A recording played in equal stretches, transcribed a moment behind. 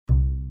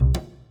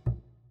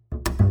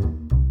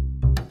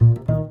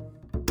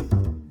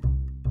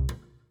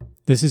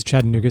This is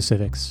Chattanooga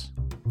Civics.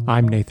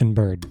 I'm Nathan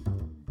Bird.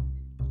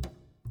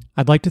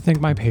 I'd like to thank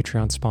my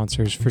Patreon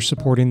sponsors for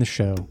supporting the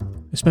show,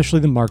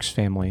 especially the Marks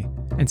family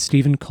and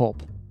Stephen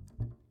Culp.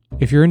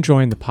 If you're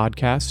enjoying the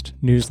podcast,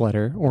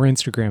 newsletter, or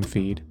Instagram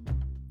feed,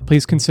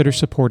 please consider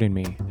supporting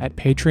me at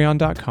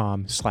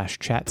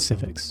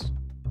patreon.com/chatcivics.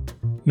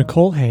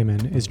 Nicole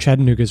Heyman is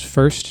Chattanooga's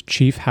first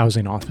Chief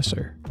Housing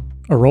Officer,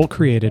 a role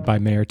created by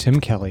Mayor Tim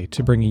Kelly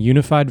to bring a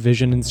unified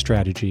vision and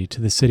strategy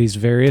to the city's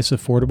various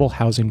affordable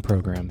housing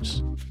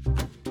programs.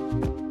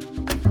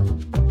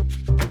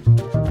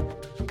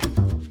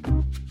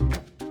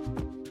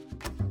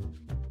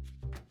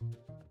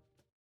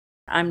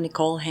 I'm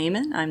Nicole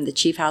Heyman. I'm the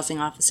Chief Housing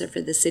Officer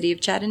for the City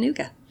of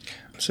Chattanooga.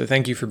 So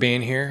thank you for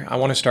being here. I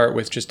want to start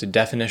with just a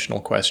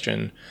definitional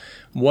question.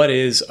 What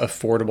is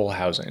affordable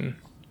housing?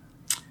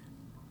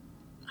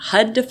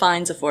 HUD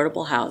defines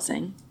affordable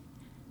housing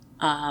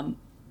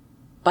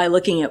by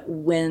looking at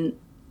when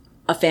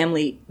a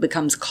family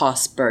becomes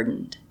cost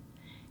burdened.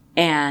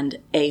 And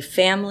a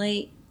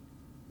family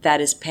that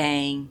is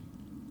paying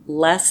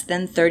less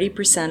than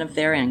 30% of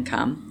their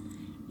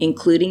income,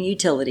 including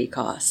utility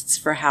costs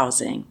for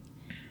housing,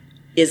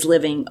 is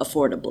living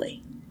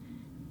affordably.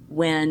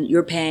 When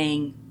you're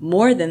paying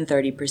more than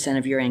 30%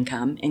 of your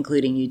income,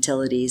 including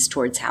utilities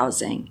towards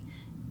housing,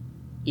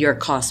 you're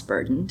cost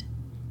burdened.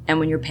 And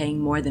when you're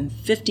paying more than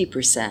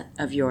 50%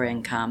 of your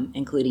income,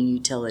 including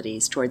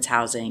utilities towards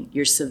housing,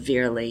 you're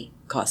severely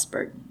cost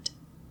burdened.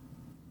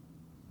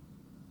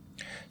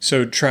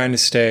 So trying to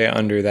stay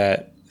under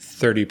that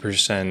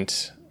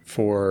 30%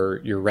 for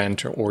your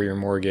rent or your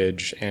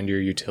mortgage and your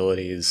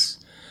utilities,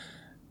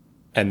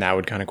 and that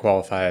would kind of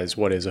qualify as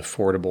what is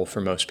affordable for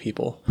most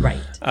people.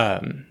 Right.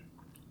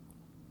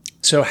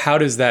 So how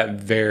does that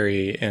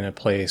vary in a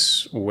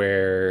place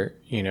where,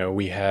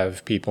 we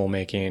have people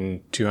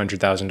making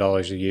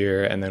 $200,000 a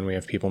year and then we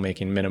have people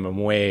making minimum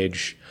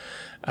wage?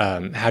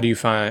 How do you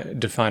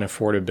define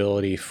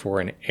affordability for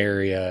an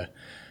area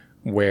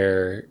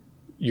where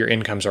your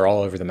incomes are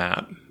all over the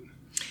map?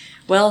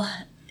 Well,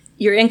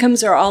 your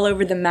incomes are all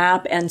over the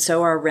map, and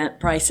so are rent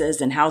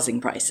prices and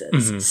housing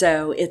prices. Mm-hmm.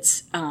 So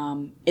it's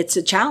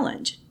a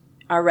challenge.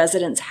 Our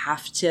residents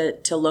have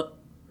to look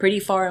pretty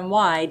far and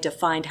wide to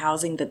find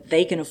housing that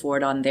they can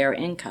afford on their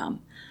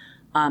income,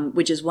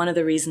 which is one of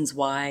the reasons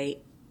why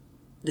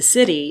the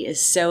city is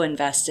so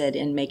invested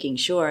in making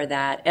sure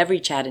that every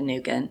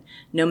Chattanoogan,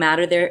 no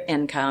matter their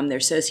income, their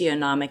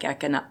socioeconomic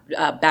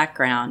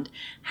background,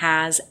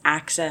 has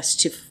access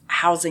to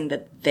housing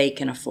that they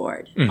can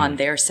afford on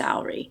their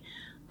salary.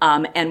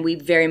 And we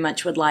very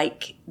much would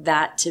like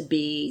that to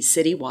be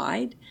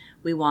citywide.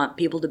 We want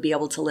people to be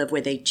able to live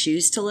where they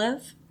choose to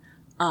live.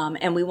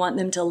 And we want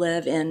them to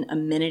live in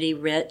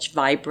amenity-rich,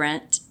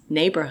 vibrant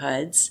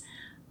neighborhoods.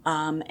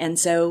 And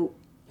so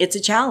it's a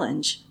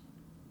challenge.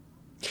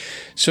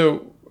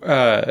 So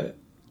are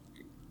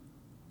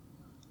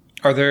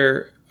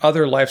there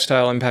other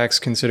lifestyle impacts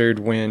considered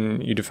when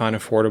you define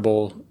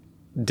affordable?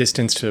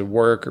 Distance to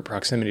work or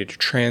proximity to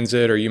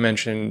transit, or you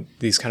mentioned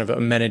these kind of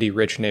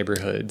amenity-rich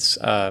neighborhoods.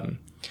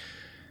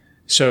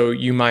 So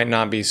you might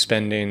not be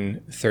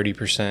spending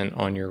 30%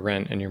 on your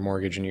rent and your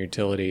mortgage and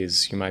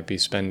utilities. You might be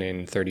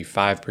spending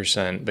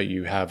 35%, but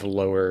you have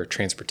lower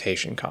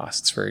transportation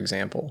costs, for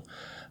example,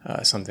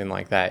 something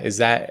like that.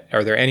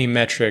 Are there any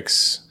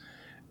metrics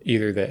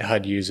either that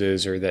HUD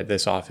uses or that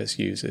this office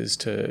uses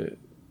to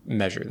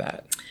measure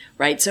that?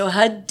 Right. So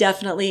HUD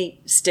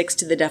definitely sticks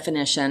to the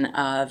definition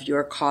of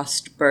your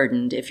cost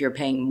burdened if you're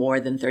paying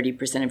more than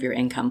 30% of your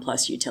income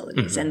plus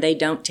utilities. Mm-hmm. And they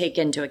don't take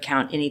into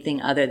account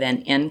anything other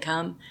than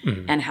income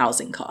and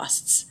housing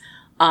costs.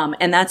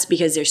 And that's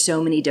because there's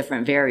so many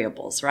different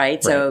variables,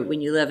 right? So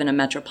when you live in a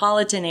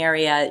metropolitan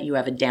area, you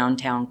have a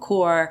downtown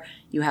core,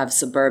 you have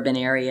suburban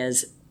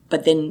areas,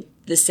 but then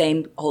the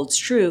same holds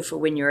true for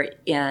when you're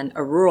in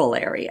a rural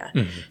area.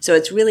 Mm-hmm. So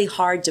it's really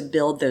hard to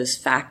build those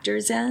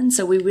factors in.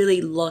 So we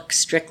really look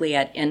strictly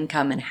at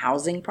income and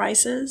housing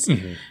prices.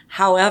 Mm-hmm.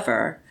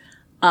 However,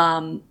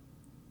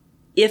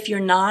 if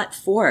you're not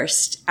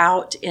forced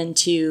out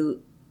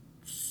into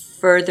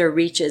further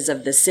reaches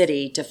of the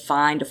city to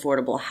find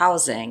affordable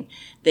housing,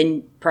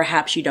 then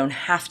perhaps you don't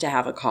have to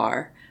have a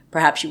car.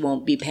 Perhaps you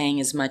won't be paying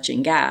as much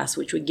in gas,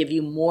 which would give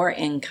you more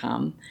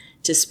income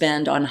to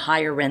spend on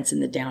higher rents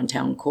in the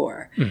downtown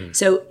core. Mm-hmm.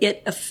 So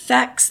it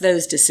affects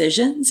those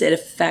decisions. It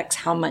affects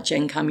how much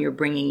income you're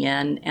bringing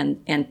in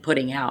and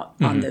putting out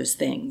on those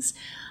things.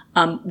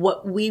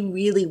 What we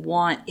really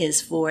want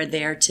is for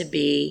there to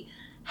be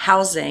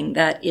housing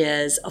that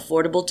is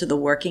affordable to the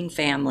working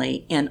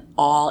family in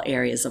all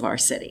areas of our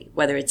city,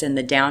 whether it's in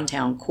the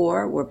downtown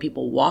core where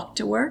people walk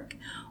to work,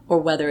 or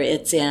whether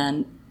it's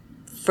in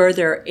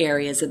further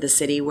areas of the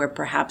city where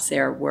perhaps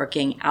they're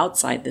working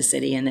outside the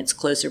city and it's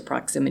closer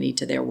proximity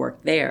to their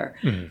work there.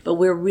 Mm-hmm. But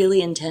we're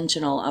really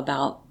intentional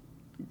about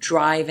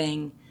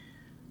driving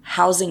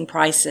housing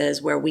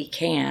prices where we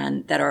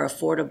can that are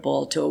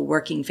affordable to a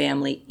working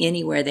family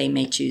anywhere they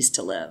may choose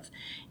to live.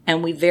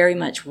 And we very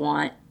much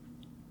want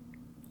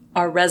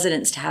our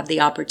residents to have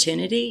the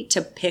opportunity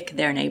to pick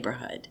their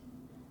neighborhood.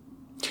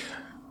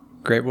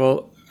 Great.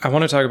 Well, I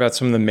want to talk about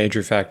some of the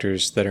major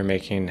factors that are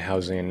making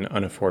housing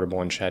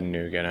unaffordable in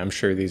Chattanooga. And I'm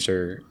sure these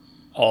are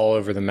all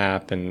over the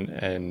map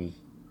and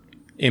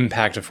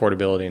impact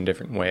affordability in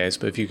different ways.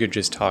 But if you could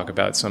just talk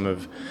about some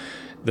of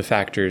the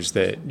factors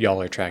that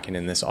y'all are tracking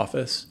in this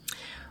office.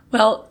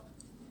 Well,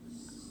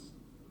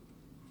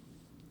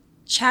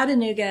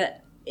 Chattanooga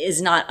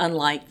is not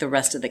unlike the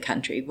rest of the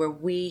country, where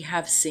we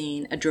have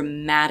seen a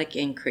dramatic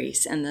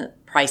increase in the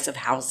price of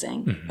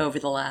housing over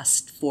the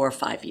last 4 or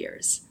 5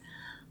 years.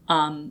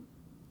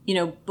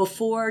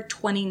 Before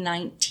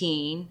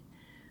 2019,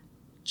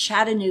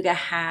 Chattanooga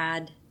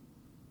had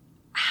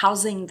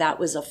housing that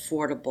was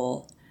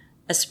affordable,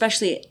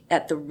 especially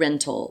at the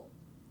rental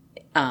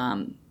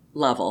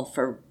level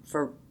for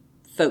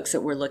folks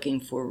that were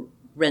looking for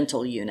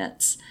rental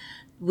units.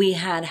 We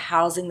had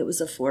housing that was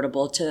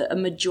affordable to a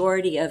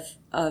majority of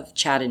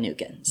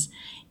Chattanoogans.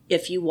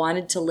 If you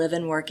wanted to live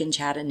and work in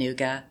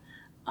Chattanooga,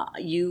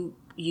 you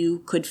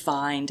could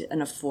find an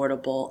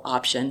affordable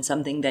option,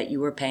 something that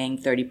you were paying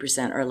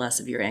 30% or less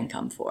of your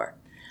income for.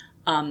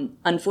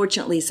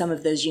 Unfortunately, some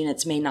of those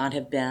units may not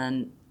have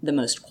been the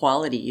most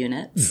quality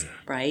units,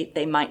 right?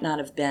 They might not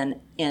have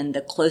been in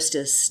the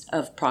closest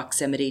of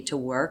proximity to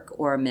work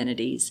or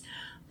amenities.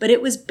 But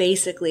it was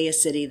basically a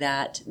city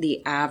that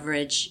the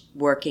average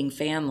working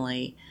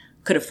family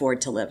could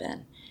afford to live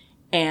in.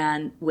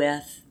 And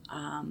with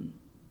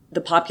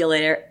the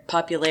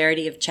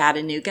popularity of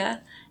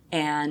Chattanooga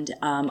and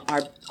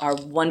our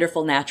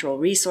wonderful natural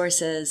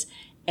resources,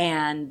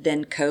 and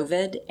then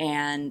COVID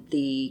and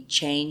the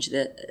change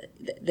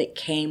that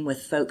came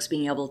with folks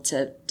being able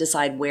to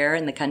decide where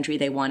in the country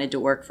they wanted to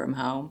work from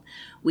home,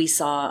 we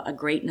saw a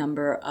great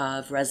number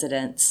of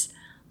residents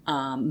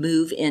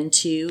move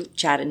into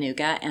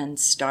Chattanooga and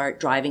start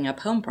driving up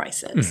home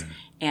prices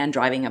and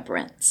driving up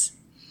rents.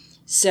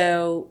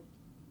 So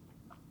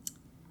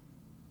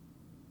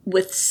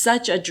with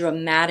such a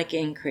dramatic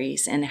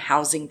increase in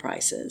housing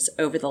prices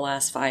over the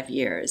last 5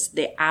 years,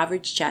 the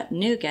average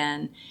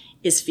Chattanoogan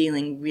is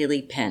feeling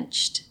really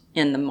pinched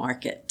in the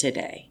market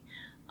today.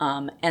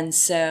 And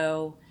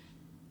so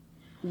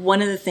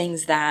one of the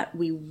things that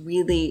we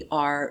really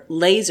are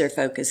laser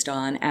focused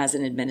on as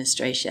an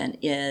administration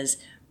is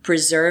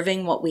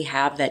preserving what we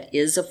have that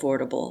is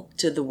affordable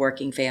to the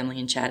working family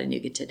in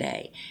Chattanooga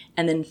today,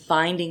 and then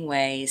finding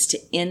ways to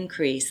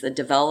increase the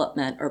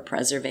development or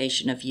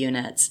preservation of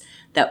units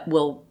that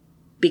will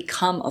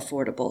become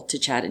affordable to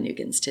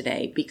Chattanoogans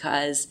today.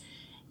 Because,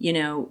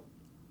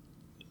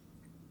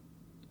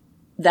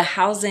 the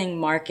housing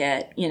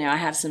market, I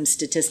have some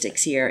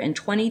statistics here. In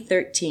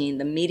 2013,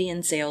 the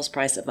median sales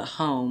price of a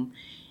home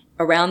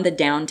around the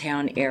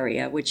downtown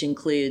area, which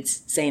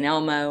includes St.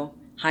 Elmo,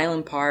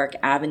 Highland Park,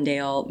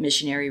 Avondale,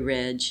 Missionary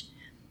Ridge,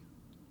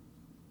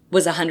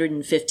 was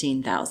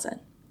 $115,000.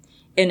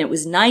 And it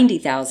was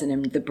 $90,000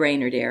 in the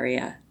Brainerd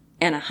area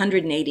and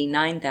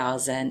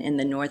 $189,000 in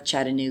the North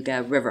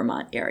Chattanooga,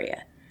 Rivermont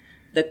area.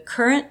 The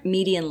current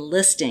median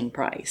listing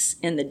price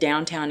in the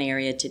downtown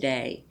area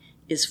today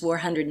is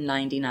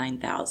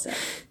 $499,000.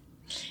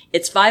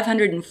 It's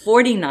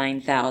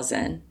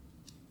 $549,000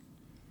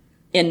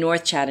 in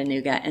North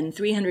Chattanooga and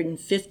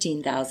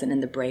 $315,000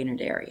 in the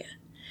Brainerd area.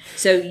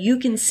 So you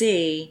can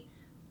see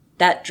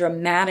that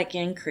dramatic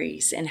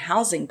increase in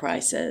housing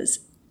prices.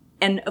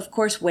 And of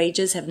course,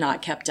 wages have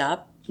not kept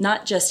up,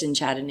 not just in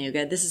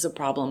Chattanooga. This is a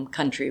problem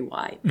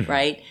countrywide,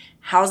 right?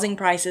 Housing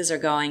prices are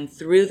going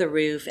through the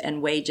roof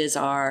and wages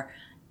are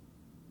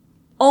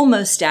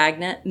almost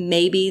stagnant.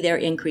 Maybe they're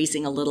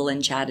increasing a little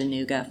in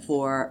Chattanooga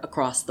for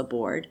across the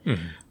board.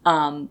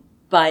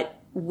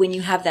 But when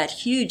you have that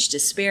huge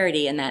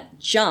disparity and that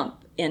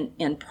jump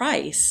in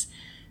price,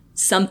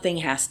 something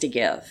has to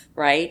give,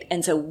 right?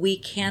 And so we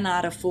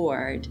cannot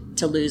afford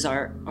to lose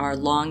our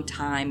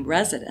longtime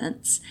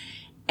residents.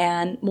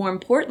 And more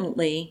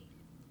importantly,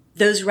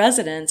 those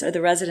residents are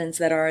the residents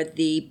that are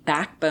the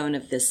backbone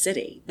of this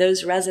city.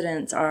 Those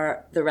residents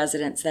are the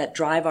residents that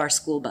drive our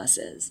school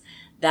buses,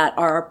 that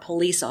are our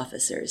police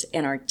officers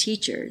and our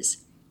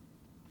teachers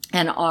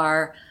and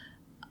our,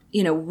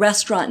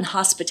 restaurant and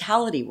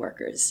hospitality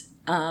workers.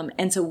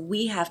 And so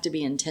we have to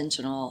be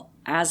intentional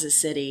as a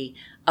city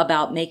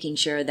about making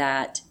sure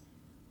that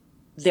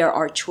there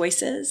are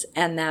choices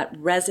and that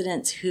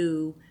residents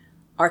who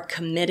are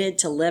committed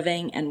to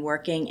living and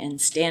working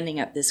and standing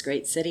up this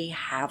great city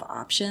have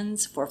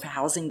options for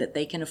housing that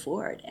they can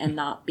afford and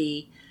not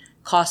be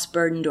cost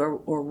burdened or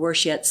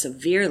worse yet,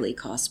 severely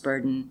cost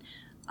burdened,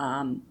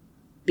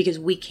 because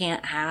we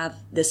can't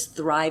have this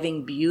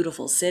thriving,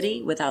 beautiful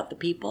city without the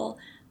people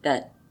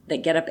that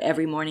get up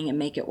every morning and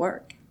make it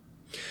work.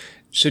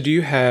 So do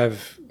you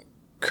have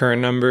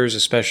current numbers,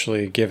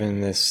 especially given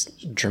this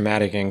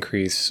dramatic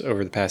increase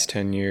over the past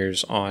 10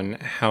 years, on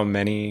how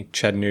many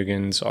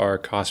Chattanoogans are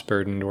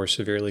cost-burdened or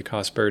severely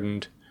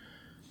cost-burdened?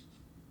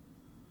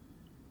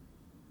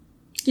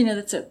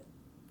 That's a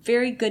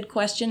very good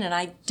question, and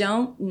I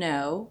don't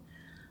know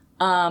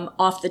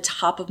off the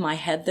top of my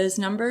head those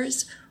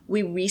numbers.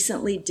 We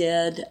recently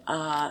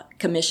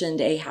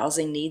commissioned a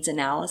housing needs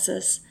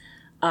analysis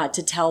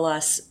to tell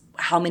us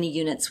how many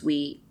units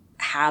we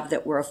have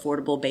that were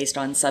affordable based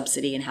on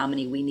subsidy and how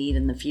many we need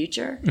in the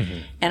future.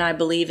 And I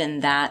believe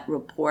in that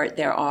report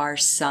there are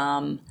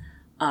some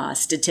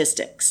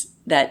statistics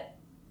that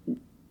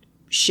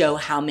show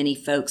how many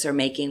folks are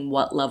making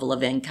what level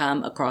of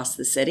income across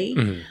the city.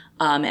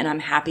 And I'm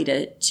happy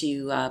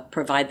to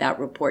provide that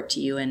report to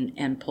you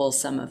and pull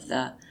some of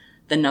the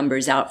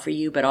numbers out for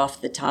you. But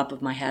off the top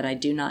of my head, I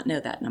do not know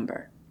that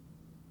number.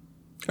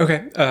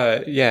 Okay.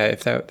 Yeah,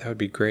 if that would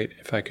be great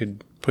if I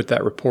could put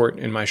that report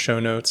in my show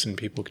notes and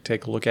people could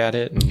take a look at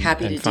it and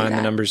find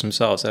the numbers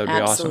themselves. That would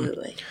be awesome.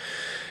 Absolutely.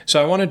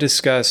 So I want to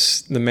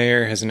discuss, the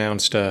mayor has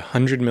announced a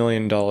 $100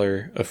 million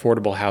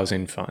affordable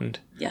housing fund.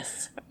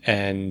 Yes.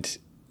 And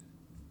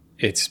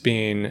it's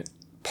being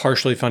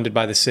partially funded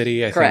by the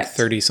city, I Correct.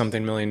 think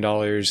 $30-something million,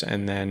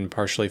 and then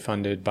partially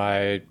funded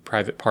by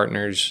private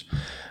partners.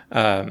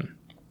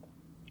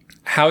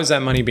 How is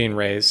that money being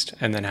raised,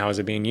 and then how is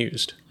it being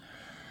used?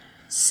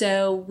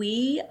 So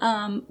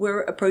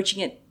we're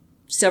approaching it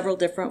several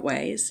different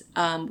ways.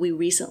 We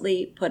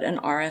recently put an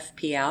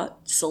RFP out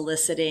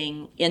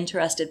soliciting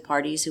interested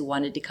parties who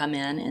wanted to come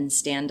in and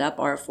stand up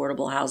our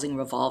affordable housing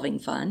revolving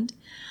fund.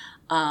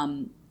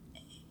 And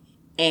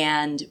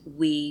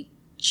we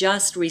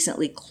just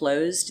recently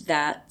closed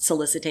that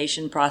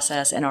solicitation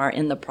process and are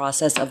in the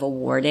process of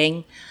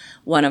awarding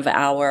one of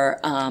our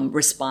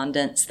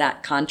respondents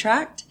that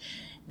contract.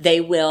 They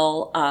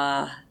will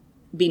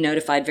be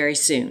notified very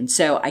soon.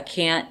 So I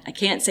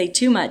can't say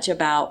too much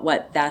about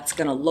what that's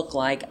going to look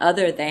like,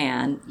 other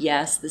than,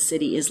 yes, the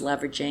city is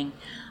leveraging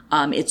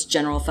its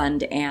general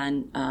fund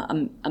and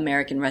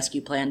American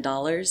Rescue Plan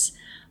dollars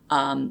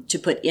to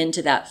put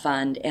into that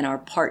fund, and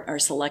our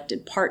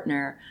selected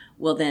partner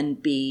will then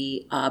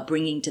be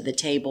bringing to the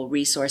table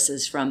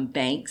resources from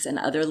banks and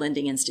other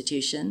lending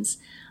institutions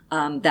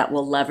that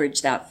will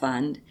leverage that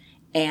fund.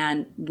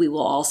 And we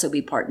will also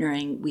be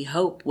partnering, we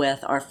hope,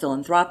 with our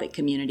philanthropic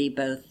community,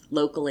 both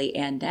locally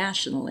and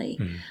nationally,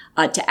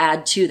 to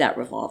add to that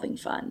revolving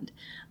fund.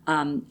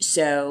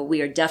 So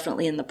we are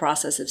definitely in the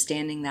process of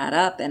standing that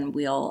up, and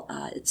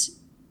it's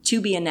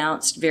to be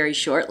announced very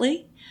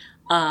shortly.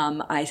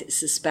 I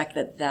suspect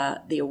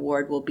that the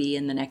award will be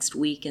in the next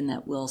week, and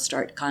that we'll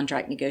start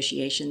contract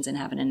negotiations and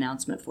have an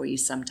announcement for you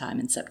sometime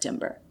in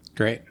September.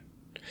 Great.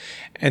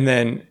 And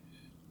then,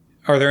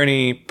 are there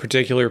any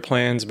particular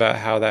plans about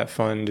how that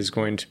fund is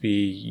going to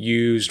be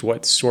used?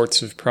 What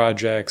sorts of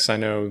projects?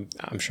 I'm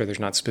sure there's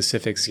not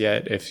specifics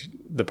yet if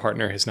the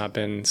partner has not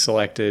been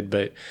selected,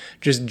 but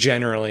just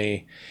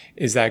generally,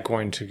 is that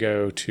going to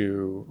go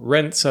to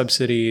rent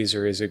subsidies,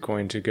 or is it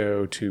going to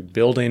go to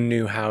building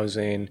new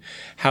housing?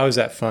 How is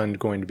that fund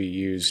going to be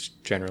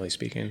used, generally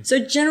speaking? So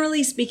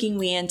generally speaking,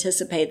 we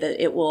anticipate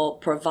that it will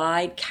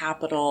provide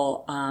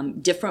capital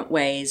different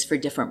ways for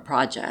different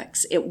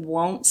projects. It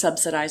won't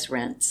subsidize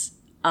rents.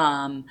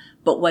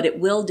 But what it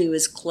will do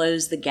is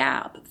close the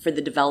gap for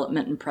the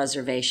development and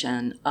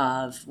preservation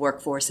of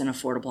workforce and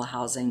affordable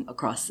housing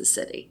across the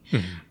city.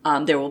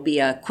 There will be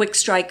a quick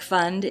strike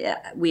fund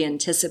we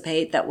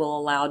anticipate that will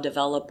allow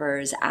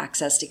developers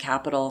access to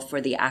capital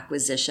for the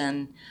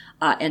acquisition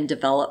and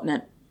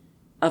development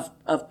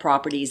of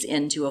properties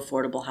into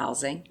affordable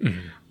housing.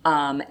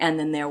 And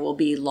then there will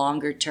be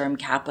longer term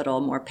capital,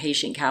 more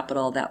patient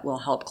capital that will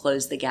help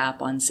close the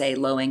gap on, say,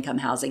 low income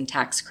housing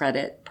tax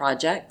credit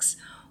projects,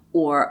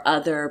 or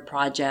other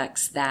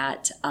projects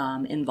that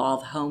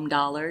involve home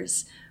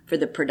dollars for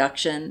the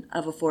production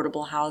of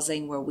affordable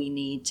housing, where we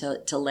need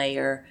to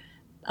layer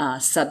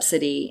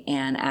subsidy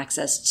and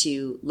access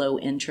to low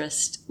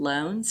interest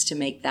loans to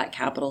make that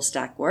capital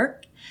stack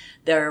work.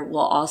 There will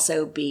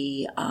also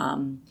be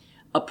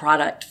a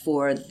product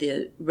for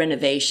the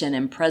renovation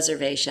and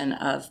preservation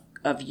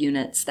of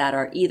units that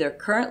are either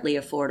currently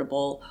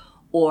affordable,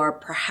 or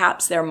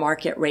perhaps they're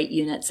market rate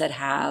units that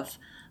have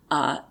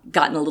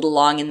gotten a little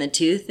long in the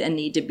tooth and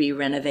need to be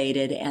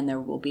renovated, and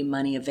there will be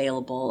money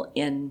available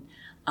in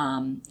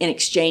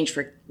exchange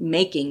for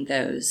making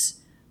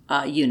those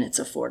units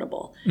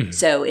affordable.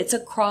 So it's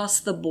across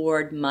the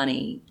board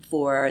money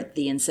for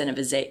the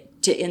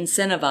to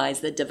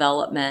incentivize the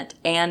development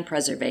and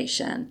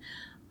preservation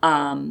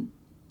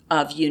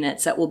of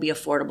units that will be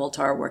affordable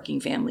to our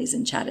working families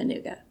in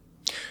Chattanooga.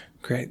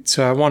 Great.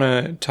 So I want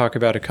to talk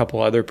about a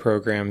couple other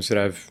programs that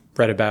I've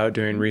read about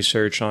doing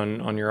research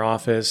on your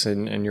office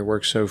and your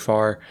work so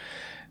far.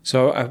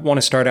 So I want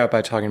to start out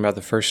by talking about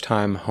the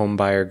First-Time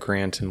Homebuyer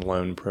Grant and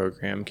Loan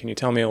Program. Can you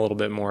tell me a little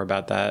bit more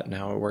about that and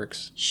how it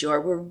works? Sure.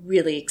 We're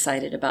really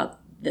excited about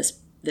this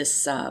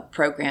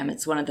program.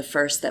 It's one of the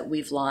first that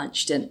we've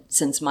launched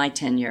since my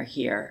tenure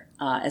here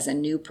as a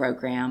new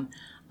program.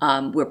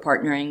 We're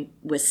partnering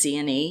with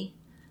C&E.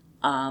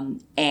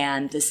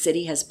 And the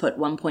city has put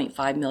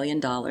 $1.5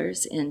 million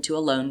into a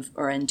loan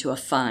or into a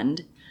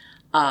fund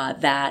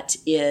that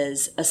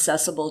is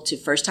accessible to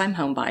first-time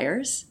home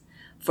buyers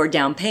for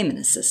down payment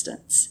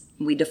assistance.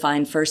 We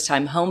define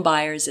first-time home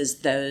buyers as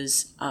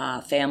those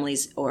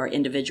families or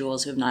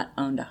individuals who have not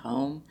owned a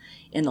home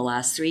in the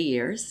last 3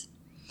 years.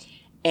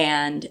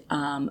 And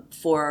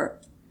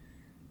for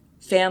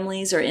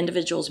families or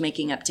individuals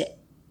making up to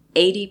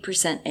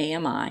 80%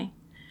 AMI.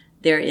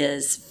 There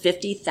is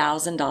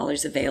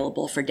 $50,000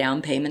 available for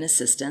down payment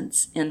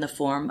assistance in the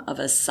form of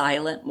a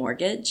silent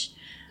mortgage,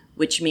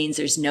 which means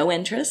there's no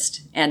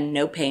interest and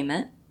no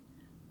payment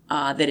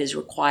that is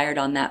required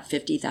on that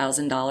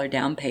 $50,000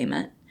 down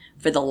payment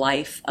for the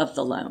life of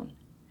the loan.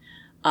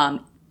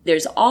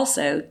 There's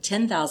also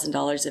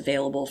 $10,000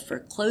 available for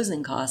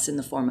closing costs in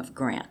the form of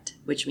grant,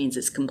 which means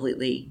it's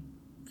completely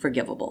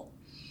forgivable.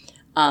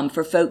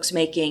 For folks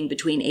making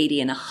between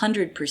 80 and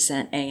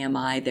 100%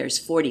 AMI, there's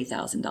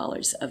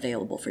 $40,000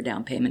 available for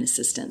down payment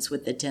assistance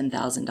with the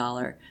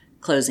 $10,000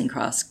 closing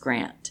cost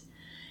grant.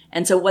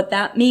 And so what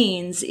that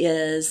means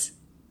is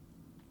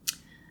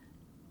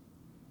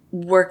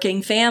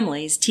working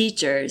families,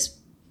 teachers,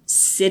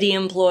 city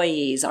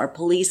employees, our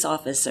police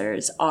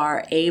officers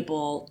are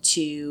able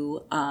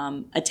to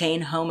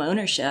attain home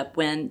ownership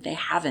when they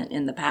haven't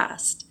in the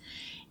past.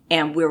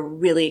 And we're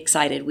really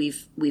excited.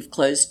 We've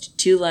closed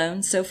 2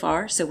 loans so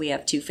far. So we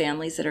have 2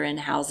 families that are in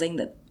housing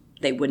that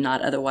they would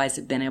not otherwise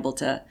have been able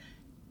to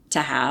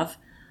have.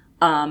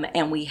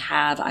 And we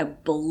have, I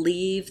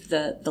believe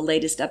the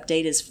latest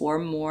update is 4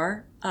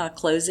 more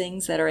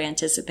closings that are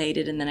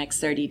anticipated in the next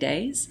 30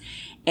 days.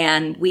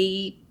 And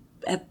we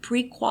have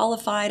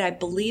pre-qualified, I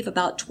believe,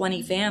 about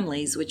 20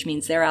 families, which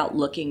means they're out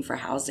looking for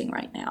housing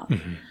right now.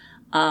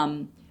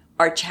 Mm-hmm.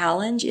 Our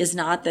challenge is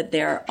not that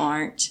there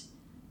aren't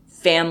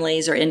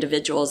families or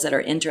individuals that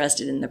are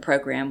interested in the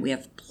program. We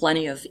have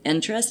plenty of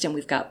interest and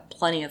we've got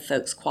plenty of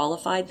folks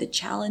qualified. The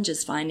challenge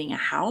is finding a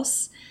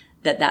house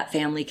that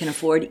family can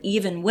afford,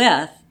 even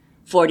with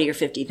 $40,000 or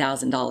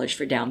 $50,000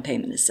 for down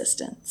payment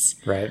assistance.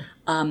 Right.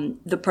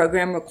 The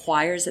program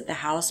requires that the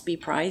house be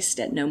priced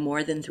at no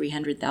more than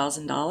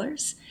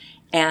 $300,000,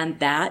 and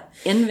that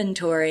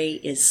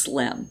inventory is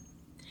slim.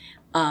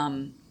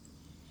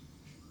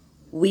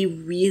 We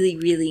really,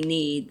 really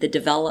need the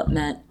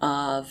development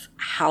of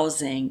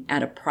housing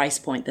at a price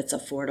point that's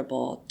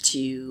affordable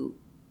to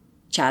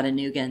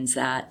Chattanoogans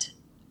that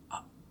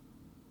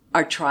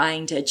are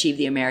trying to achieve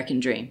the American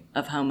dream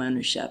of home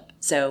ownership.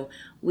 So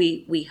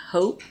we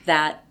hope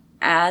that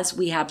as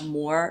we have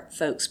more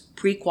folks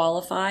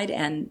pre-qualified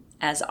and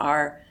as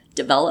our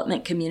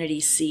development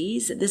community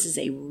sees that this is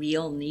a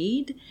real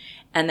need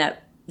and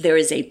that there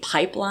is a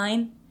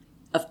pipeline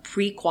of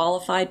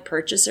pre-qualified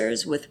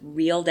purchasers with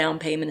real down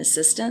payment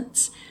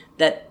assistance,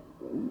 that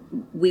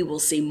we will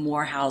see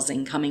more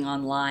housing coming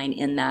online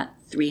in that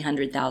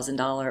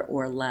 $300,000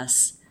 or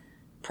less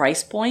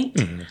price point.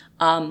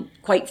 Mm-hmm.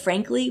 Quite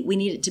frankly, we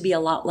need it to be a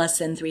lot less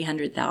than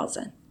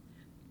 $300,000.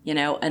 You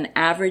know, an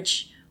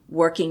average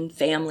working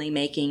family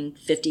making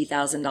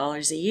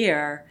 $50,000 a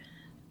year,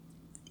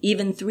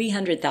 even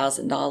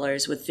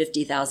 $300,000 with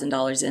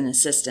 $50,000 in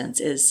assistance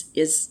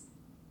is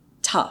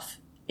tough,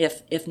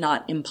 if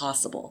not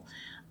impossible.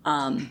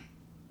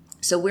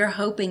 So we're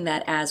hoping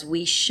that as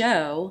we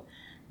show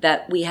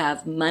that we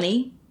have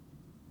money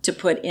to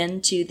put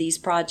into these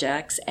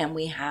projects and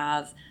we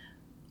have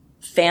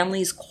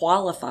families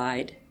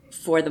qualified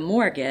for the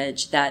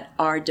mortgage, that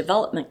our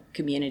development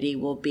community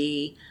will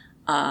be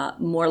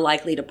more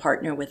likely to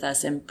partner with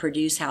us and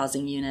produce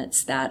housing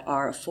units that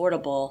are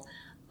affordable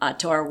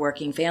to our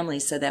working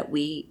families so that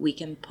we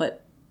can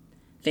put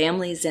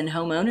families in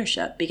home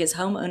ownership, because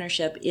home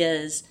ownership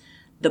is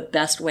the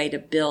best way to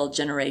build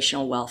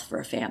generational wealth for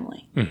a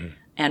family. Mm-hmm.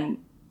 And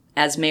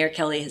as Mayor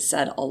Kelly has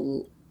said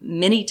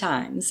many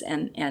times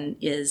and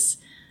is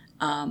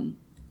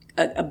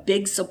a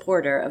big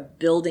supporter of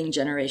building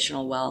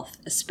generational wealth,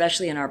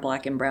 especially in our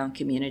Black and Brown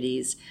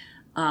communities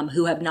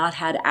who have not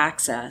had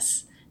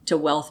access to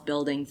wealth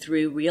building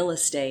through real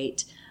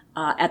estate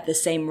at the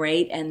same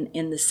rate and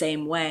in the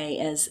same way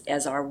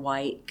as our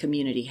white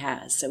community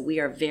has. So we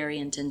are very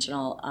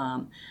intentional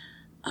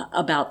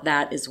about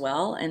that as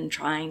well, and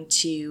trying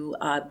to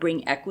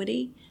bring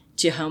equity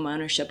to home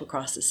ownership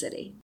across the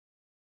city.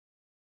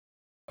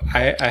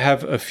 I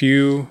have a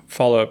few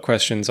follow-up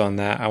questions on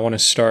that. I want to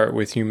start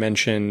with, you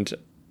mentioned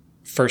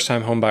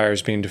first-time home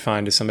buyers being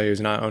defined as somebody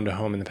who's not owned a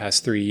home in the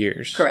past 3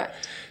 years. Correct.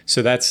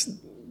 So that's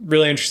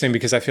really interesting,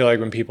 because I feel like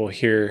when people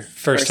hear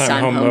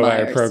first-time home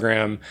buyer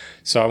program,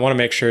 so I want to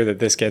make sure that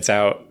this gets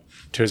out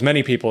to as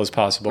many people as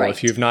possible. Right.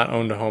 If you've not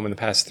owned a home in the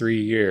past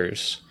 3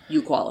 years,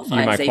 you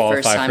qualify. You might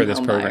qualify for this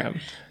program.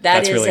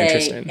 That's really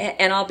interesting.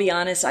 And I'll be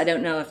honest, I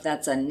don't know if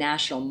that's a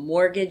national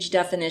mortgage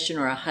definition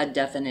or a HUD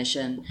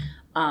definition,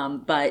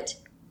 but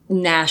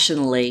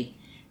nationally,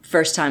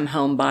 first-time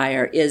home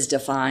buyer is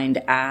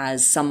defined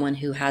as someone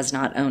who has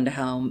not owned a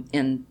home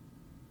in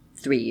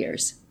 3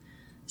 years.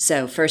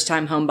 So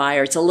first-time home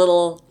buyer, it's a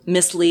little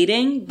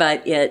misleading,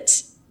 but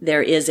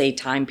there is a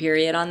time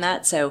period on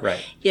that. So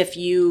right. If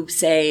you,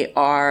 say,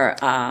 are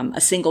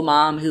a single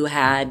mom who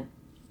had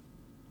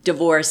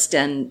divorced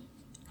and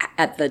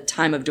at the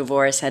time of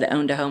divorce had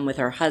owned a home with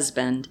her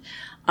husband,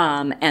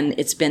 and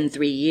it's been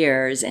 3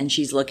 years and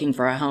she's looking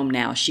for a home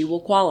now, she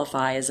will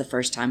qualify as a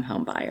first-time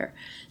home buyer.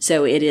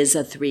 So it is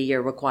a 3-year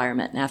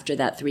requirement. And after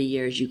that 3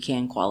 years, you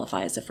can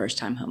qualify as a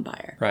first-time home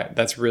buyer. Right.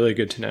 That's really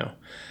good to know.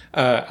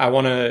 I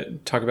want to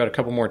talk about a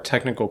couple more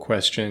technical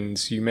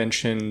questions. You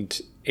mentioned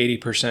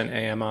 80%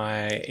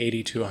 AMI,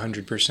 80 to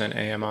 100%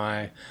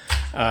 AMI.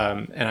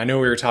 And I know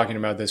we were talking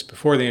about this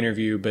before the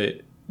interview,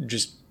 but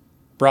just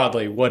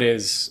broadly, what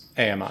is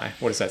AMI?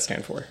 What does that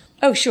stand for?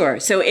 Oh, sure.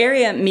 So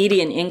area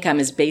median income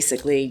is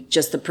basically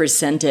just the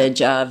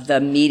percentage of the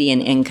median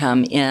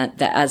income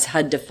as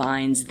HUD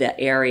defines the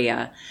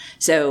area.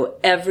 So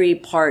every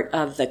part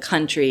of the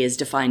country is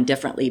defined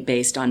differently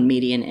based on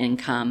median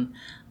income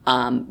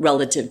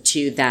relative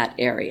to that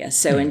area.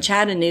 So in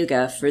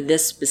Chattanooga, for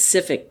this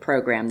specific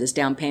program, this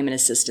down payment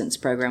assistance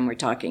program we're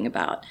talking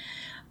about,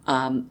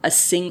 a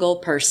single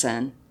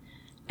person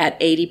at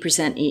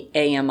 80%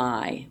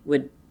 AMI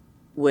would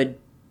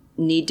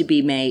need to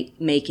be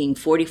making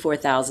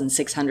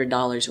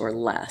 $44,600 or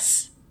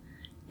less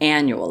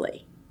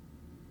annually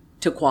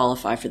to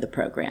qualify for the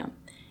program.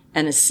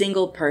 And a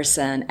single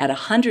person at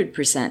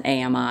 100%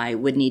 AMI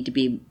would need to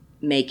be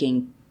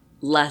making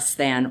less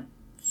than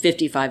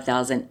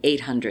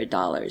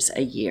 $55,800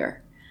 a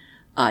year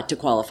to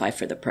qualify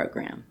for the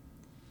program.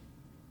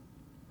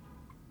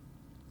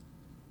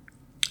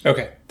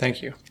 Okay,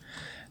 thank you.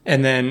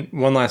 And then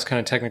one last kind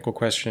of technical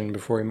question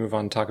before we move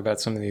on to talk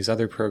about some of these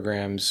other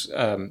programs.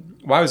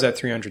 Why was that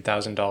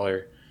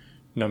 $300,000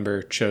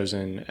 number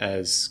chosen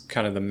as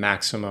kind of the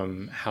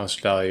maximum house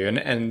value?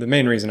 And the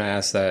main reason I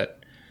ask that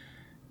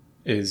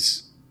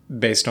is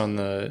based on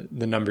the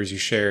numbers you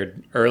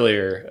shared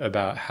earlier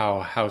about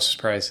how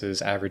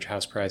average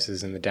house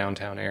prices in the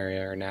downtown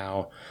area are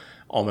now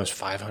almost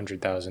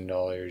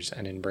 $500,000,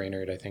 and in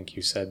Brainerd, I think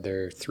you said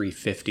they're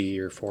 $350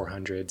 or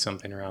 $400,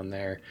 something around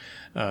there.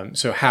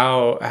 So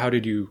how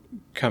did you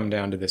come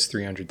down to this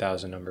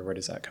 $300,000 number? Where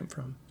does that come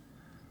from?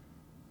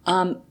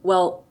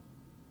 Well,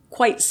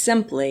 quite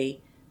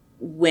simply,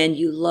 when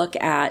you look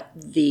at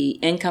the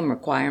income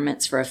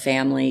requirements for a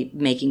family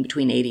making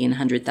between $80,000 and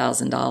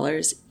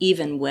 $100,000,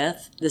 even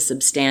with the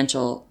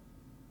substantial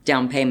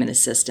down payment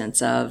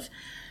assistance of,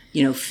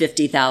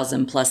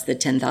 $50,000 plus the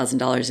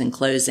 $10,000 in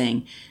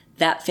closing,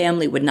 that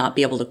family would not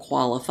be able to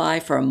qualify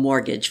for a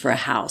mortgage for a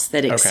house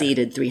that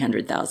exceeded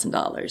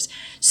 $300,000.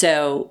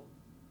 So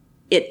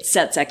it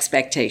sets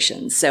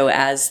expectations. So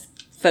as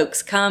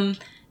folks come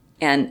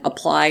and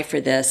apply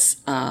for this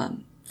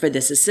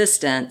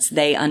assistance,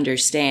 they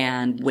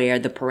understand where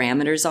the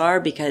parameters are,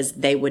 because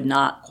they would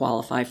not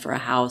qualify for a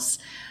house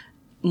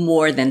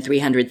more than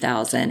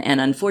 $300,000.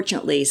 And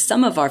unfortunately,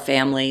 some of our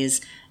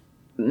families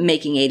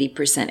making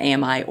 80%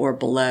 AMI or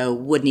below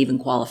wouldn't even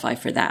qualify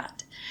for that.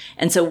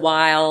 And so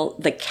while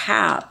the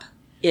cap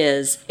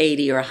is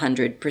 80 or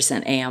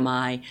 100%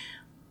 AMI,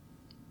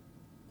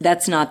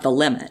 that's not the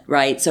limit,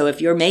 right? So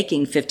if you're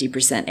making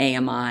 50%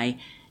 AMI,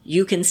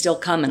 you can still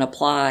come and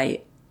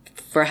apply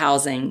for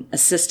housing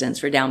assistance,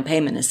 for down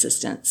payment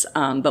assistance.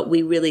 But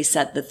we really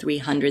set the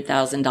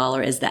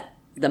 $300,000 as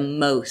the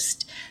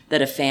most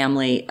that a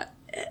family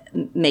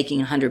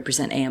making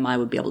 100% AMI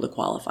would be able to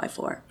qualify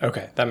for.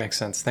 Okay, that makes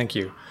sense. Thank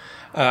you.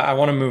 I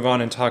want to move on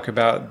and talk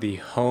about the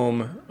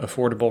Home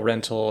Affordable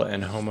Rental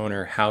and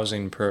Homeowner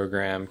Housing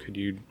Program. Could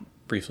you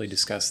briefly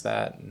discuss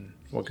that and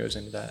what goes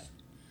into that?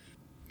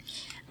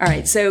 All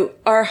right. So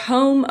our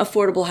Home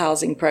Affordable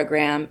Housing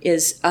Program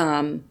is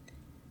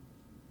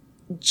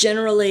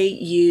generally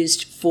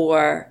used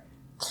for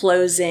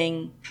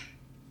closing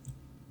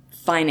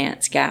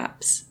finance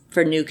gaps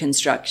for new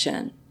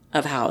construction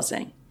of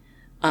housing,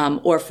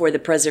 or for the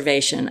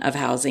preservation of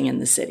housing in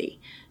the city.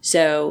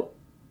 So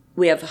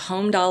we have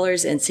home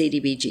dollars and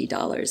CDBG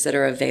dollars that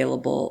are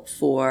available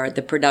for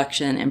the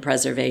production and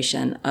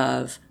preservation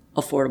of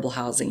affordable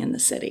housing in the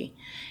city.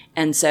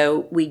 And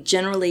so we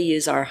generally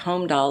use our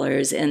home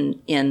dollars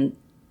in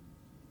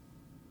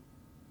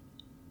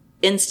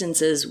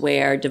instances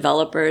where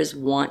developers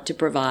want to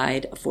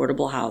provide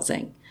affordable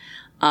housing.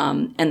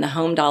 And the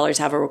home dollars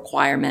have a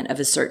requirement of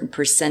a certain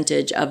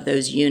percentage of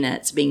those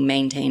units being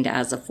maintained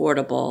as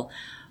affordable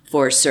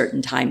for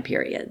certain time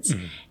periods.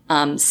 Mm-hmm.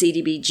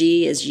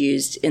 CDBG is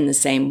used in the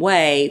same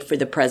way for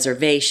the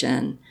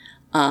preservation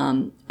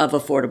of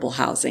affordable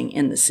housing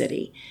in the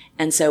city.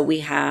 And so we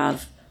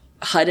have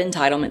HUD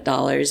entitlement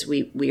dollars.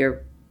 We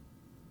are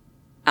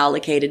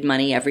allocated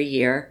money every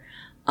year,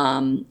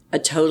 a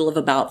total of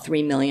about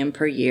 $3 million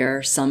per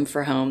year, some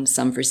for homes,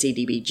 some for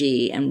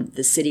CDBG. And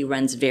the city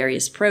runs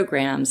various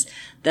programs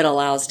that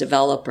allows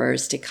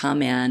developers to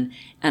come in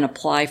and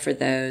apply for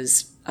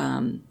those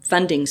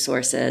funding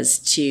sources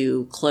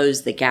to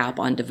close the gap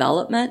on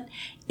development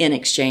in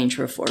exchange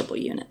for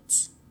affordable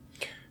units.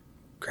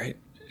 Great.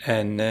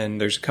 And then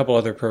there's a couple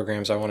other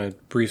programs. I want to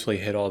briefly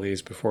hit all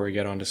these before we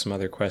get on to some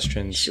other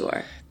questions.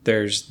 Sure.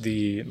 There's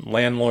the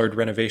landlord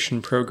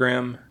renovation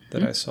program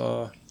that I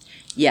saw.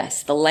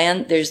 Yes,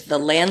 there's the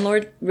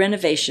landlord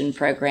renovation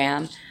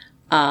program,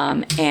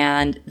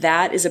 and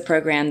that is a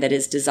program that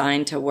is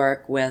designed to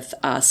work with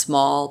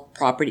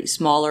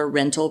smaller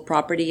rental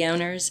property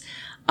owners.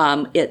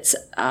 It's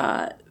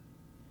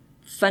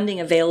funding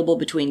available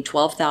between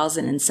 $12,000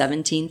 and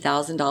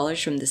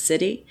 $17,000 from the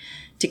city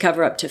to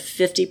cover up to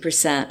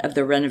 50% of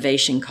the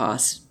renovation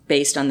costs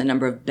based on the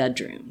number of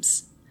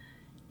bedrooms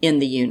in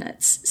the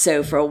units.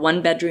 So for a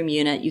 1-bedroom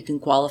unit, you can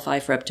qualify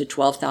for up to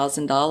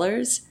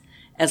 $12,000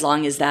 as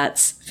long as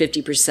that's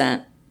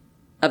 50%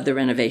 of the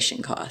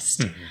renovation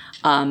cost.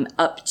 Mm-hmm.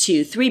 Up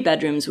to 3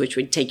 bedrooms, which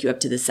would take you up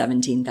to the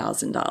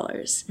 $17,000.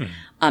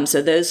 Mm-hmm.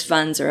 So those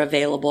funds are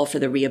available for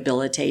the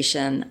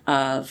rehabilitation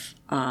of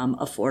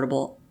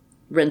affordable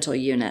rental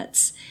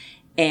units.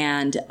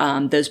 And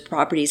those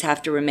properties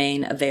have to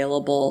remain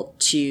available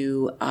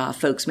to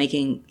folks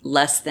making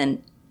less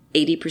than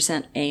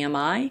 80%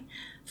 AMI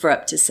for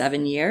up to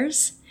 7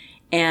 years.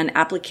 And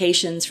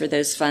applications for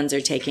those funds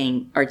are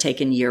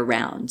taken year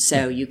round.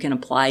 So you can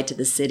apply to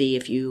the city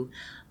if you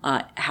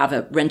have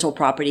a rental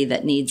property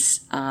that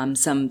needs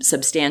some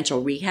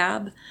substantial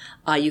rehab.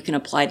 You can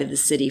apply to the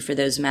city for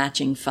those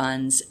matching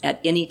funds at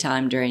any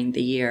time during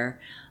the year,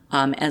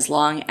 as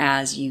long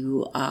as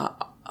you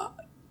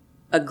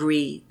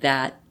agree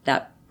that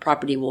that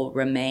property will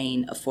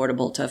remain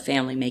affordable to a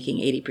family making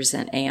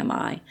 80%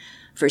 AMI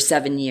for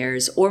 7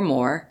 years or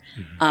more.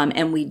 Mm-hmm.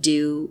 And we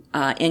do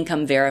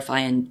income verify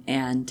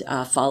and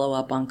follow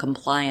up on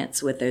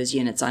compliance with those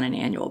units on an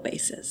annual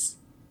basis.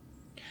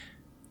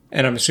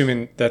 And I'm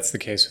assuming that's the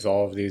case with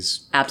all of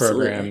these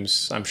Absolutely.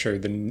 Programs. I'm sure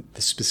the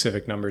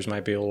specific numbers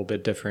might be a little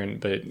bit different,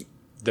 but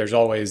there's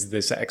always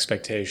this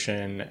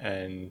expectation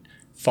and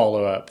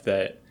follow-up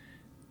that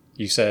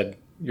you said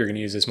you're going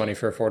to use this money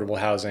for affordable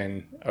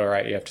housing. All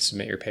right, you have to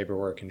submit your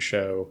paperwork and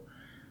show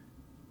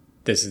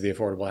this is the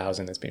affordable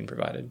housing that's being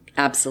provided.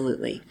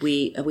 Absolutely.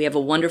 We have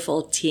a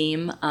wonderful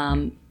team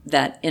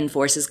that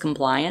enforces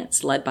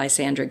compliance, led by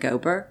Sandra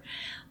Gober.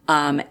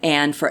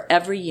 And for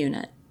every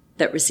unit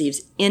that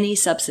receives any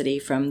subsidy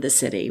from the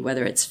city,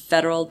 whether it's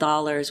federal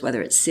dollars,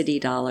 whether it's city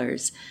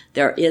dollars,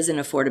 there is an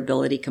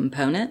affordability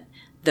component.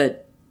 The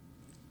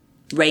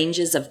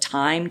ranges of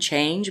time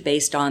change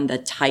based on the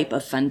type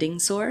of funding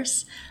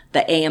source.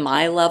 The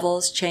AMI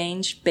levels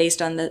change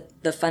based on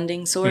the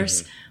funding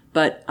source. Mm-hmm.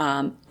 But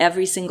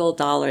every single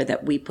dollar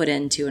that we put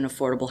into an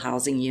affordable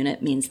housing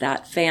unit means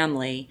that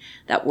family,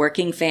 that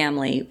working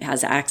family,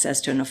 has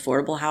access to an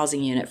affordable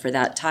housing unit for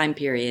that time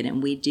period,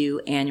 and we do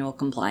annual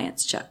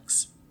compliance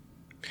checks.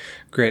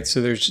 Great.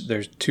 So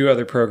there's 2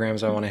 other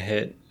programs I want to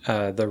hit.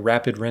 The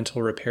Rapid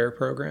Rental Repair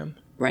Program.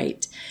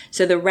 Right.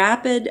 So the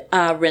Rapid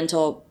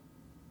Rental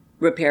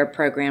Repair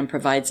Program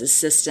provides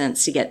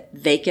assistance to get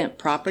vacant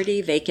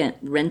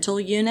rental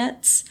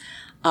units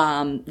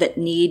that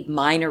need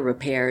minor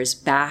repairs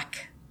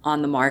back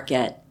on the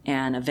market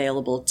and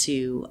available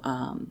to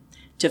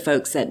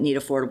folks that need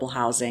affordable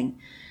housing.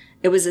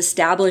 It was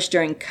established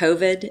during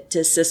COVID to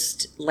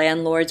assist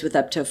landlords with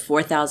up to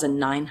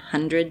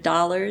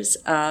 $4,900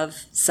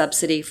 of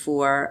subsidy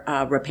for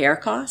repair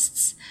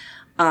costs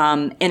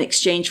in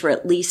exchange for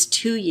at least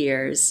 2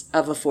 years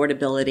of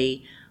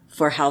affordability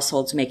for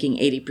households making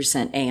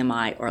 80%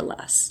 AMI or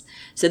less.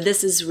 So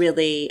this is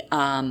really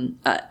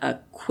a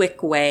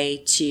quick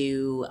way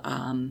to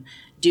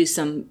do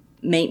some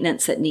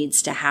maintenance that needs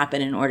to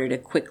happen in order to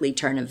quickly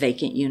turn a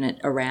vacant unit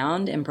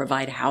around and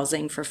provide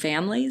housing for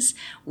families.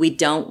 We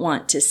don't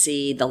want to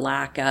see the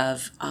lack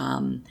of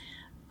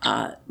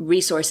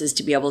resources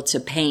to be able to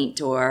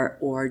paint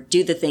or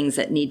do the things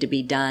that need to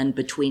be done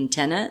between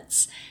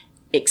tenants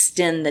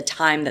extend the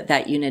time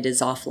that unit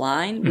is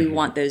offline. Mm-hmm. We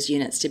want those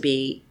units to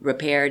be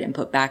repaired and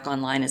put back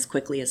online as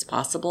quickly as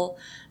possible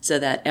so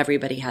that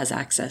everybody has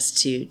access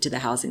to the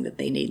housing that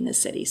they need in the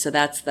city. So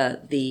that's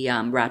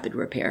the Rapid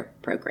Repair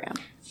Program.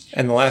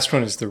 And the last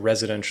one is the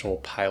Residential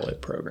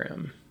Pilot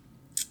Program.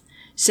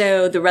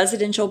 So the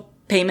Residential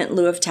Payment in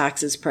Lieu of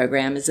Taxes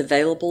Program is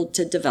available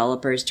to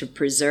developers to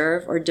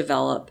preserve or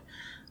develop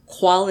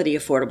quality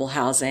affordable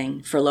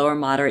housing for lower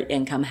moderate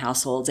income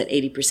households at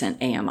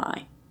 80%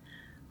 AMI.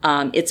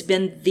 It's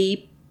been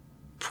the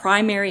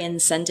primary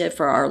incentive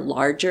for our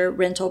larger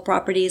rental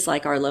properties,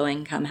 like our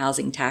low-income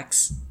housing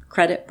tax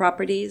credit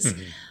properties.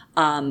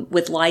 Mm-hmm.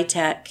 With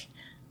LIHTC,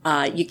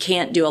 you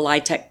can't do a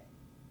LIHTC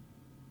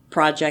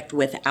project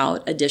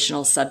without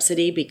additional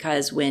subsidy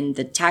because when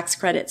the tax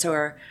credits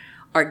are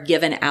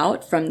given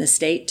out from the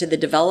state to the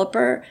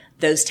developer,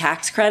 those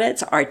tax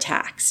credits are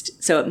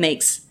taxed. So it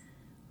makes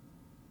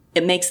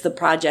the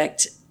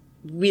project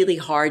really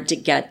hard to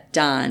get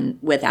done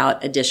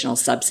without additional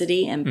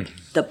subsidy. And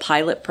the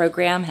pilot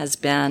program has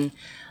been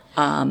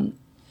the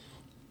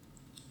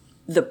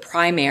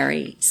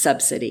primary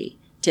subsidy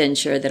to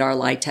ensure that our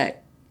LIHTC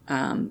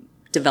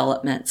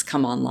developments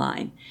come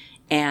online.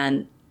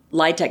 And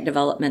LIHTC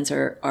developments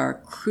are a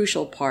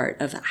crucial part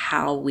of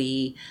how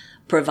we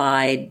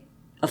provide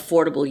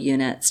affordable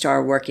units to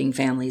our working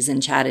families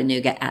in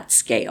Chattanooga at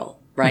scale.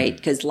 Right?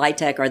 Because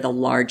LIHTC are the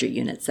larger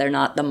units. They're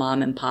not the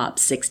mom and pop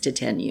 6 to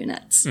 10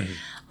 units.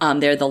 Mm-hmm.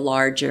 They're the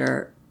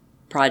larger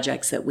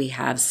projects that we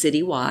have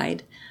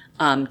citywide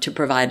to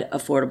provide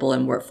affordable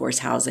and workforce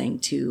housing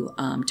to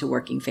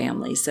working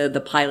families. So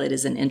the pilot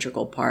is an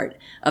integral part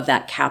of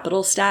that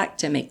capital stack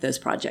to make those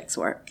projects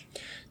work.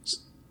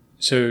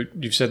 So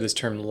you've said this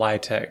term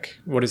LIHTC.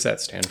 What does that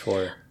stand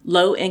for?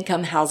 Low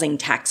Income Housing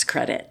Tax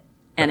Credit.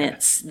 And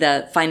it's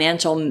the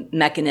financial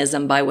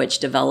mechanism by which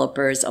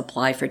developers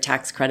apply for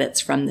tax credits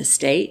from the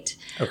state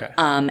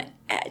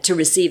to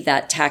receive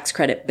that tax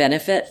credit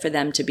benefit for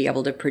them to be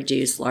able to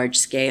produce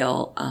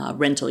large-scale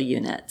rental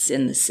units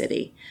in the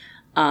city.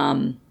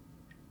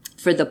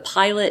 For the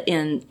pilot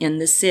in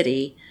the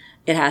city,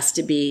 it has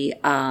to be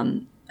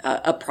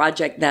a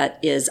project that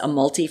is a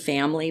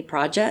multifamily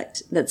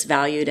project that's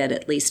valued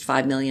at least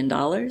 $5 million.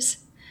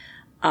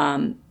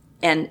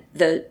 And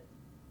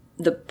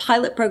the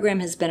pilot program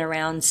has been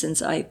around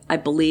since, I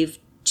believe,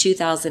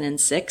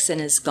 2006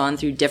 and has gone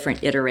through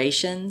different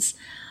iterations.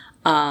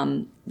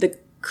 The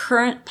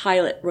current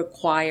pilot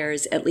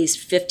requires at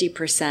least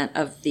 50%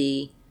 of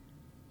the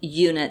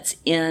units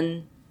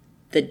in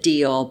the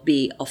deal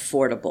be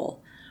affordable.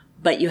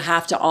 But you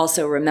have to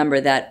also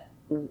remember that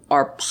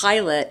our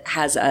pilot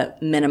has a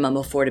minimum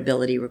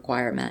affordability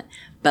requirement,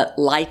 but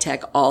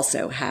LIHTC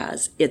also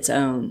has its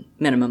own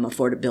minimum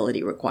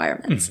affordability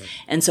requirements. Mm-hmm.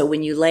 And so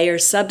when you layer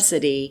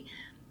subsidy,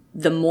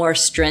 the more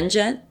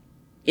stringent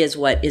is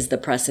what is the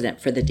precedent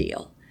for the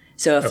deal.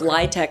 So if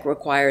LIHTC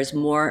requires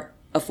more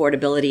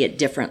affordability at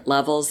different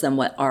levels than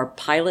what our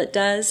pilot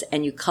does,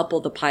 and you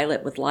couple the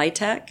pilot with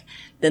LIHTC,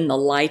 then the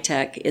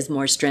LIHTC is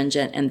more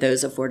stringent and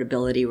those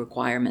affordability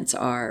requirements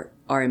are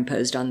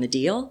imposed on the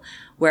deal.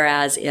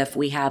 Whereas if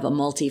we have a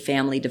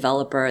multifamily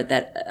developer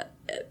that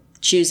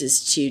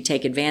chooses to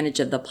take advantage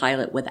of the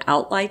pilot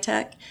without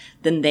LIHTC,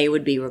 then they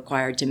would be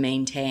required to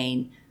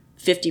maintain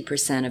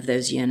 50% of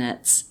those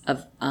units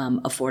of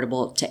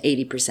affordable to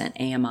 80%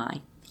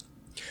 AMI.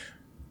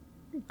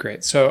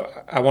 Great. So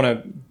I want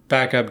to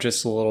back up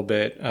just a little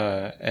bit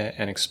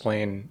and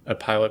explain a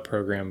pilot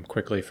program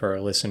quickly for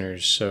our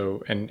listeners.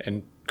 So,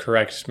 and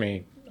correct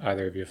me,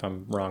 either of you, if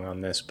I'm wrong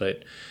on this,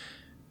 but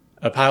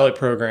a pilot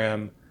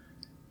program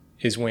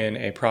is when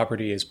a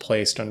property is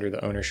placed under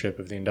the ownership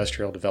of the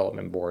Industrial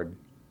Development Board,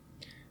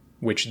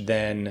 which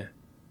then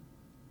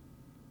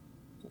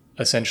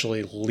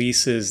essentially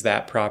leases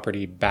that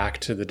property back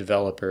to the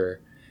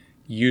developer,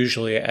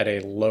 usually at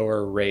a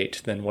lower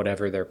rate than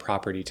whatever their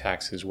property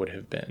taxes would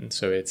have been.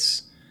 So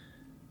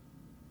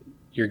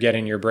you're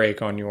getting your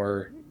break on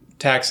your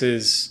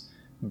taxes,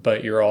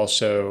 but you're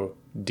also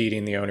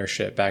deeding the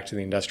ownership back to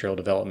the Industrial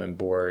Development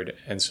Board.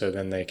 And so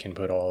then they can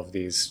put all of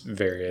these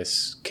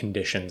various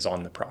conditions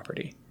on the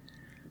property.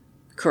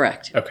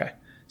 Correct. Okay.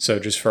 So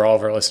just for all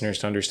of our listeners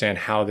to understand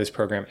how this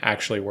program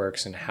actually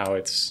works and how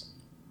it's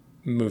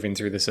moving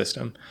through the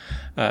system.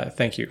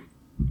 Thank you.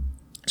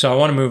 So I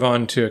want to move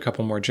on to a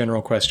couple more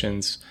general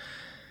questions.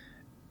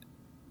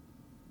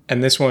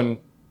 And this one,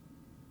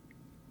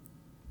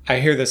 I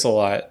hear this a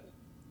lot,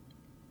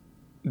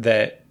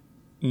 that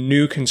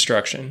new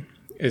construction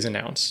is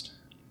announced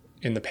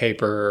in the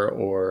paper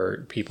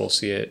or people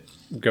see it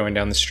going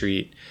down the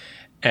street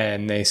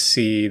and they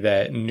see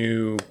that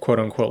new quote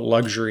unquote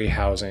luxury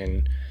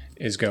housing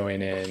is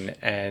going in.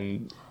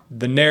 And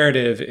the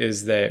narrative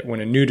is that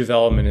when a new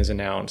development is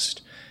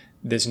announced,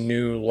 this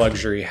new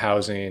luxury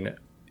housing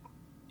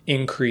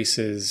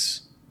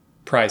increases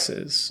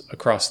prices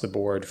across the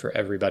board for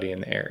everybody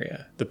in the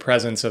area. The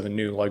presence of a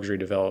new luxury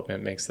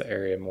development makes the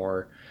area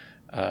more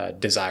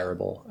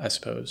desirable, I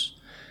suppose.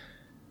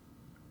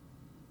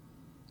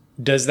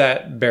 Does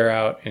that bear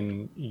out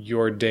in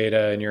your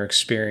data and your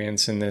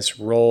experience in this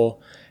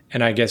role?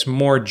 And I guess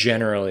more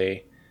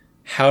generally,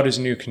 how does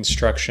new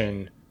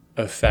construction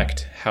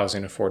affect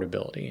housing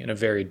affordability in a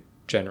very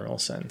general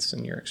sense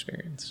in your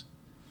experience?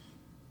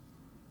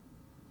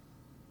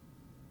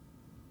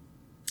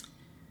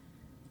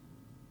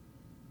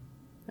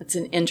 That's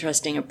an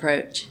interesting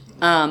approach.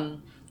 I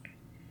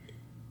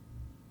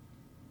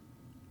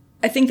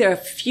think there are a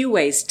few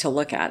ways to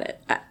look at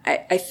it.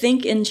 I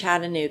think in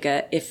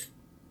Chattanooga,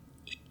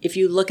 if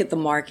you look at the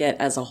market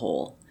as a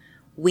whole,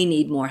 we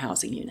need more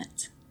housing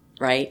units,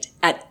 right?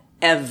 At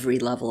every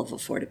level of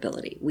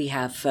affordability. We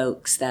have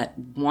folks that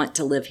want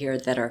to live here,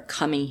 that are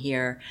coming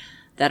here,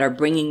 that are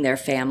bringing their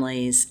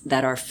families,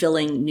 that are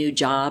filling new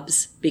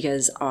jobs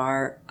because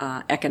our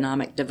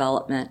economic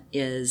development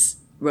is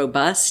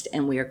robust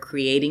and we are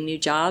creating new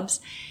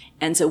jobs.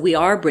 And so we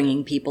are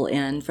bringing people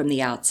in from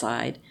the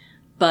outside,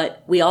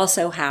 but we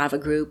also have a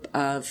group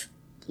of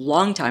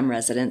longtime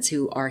residents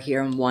who are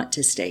here and want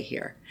to stay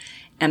here.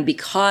 And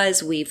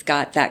because we've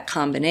got that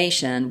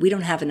combination, we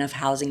don't have enough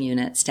housing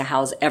units to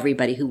house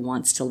everybody who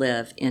wants to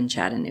live in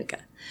Chattanooga.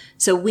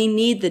 So we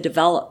need the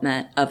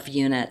development of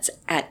units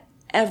at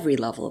every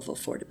level of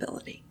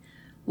affordability.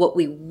 What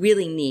we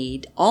really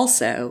need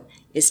also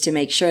is to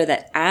make sure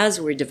that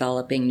as we're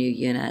developing new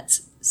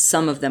units,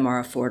 some of them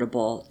are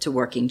affordable to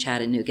working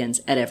Chattanoogans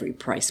at every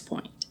price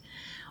point.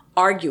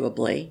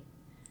 Arguably,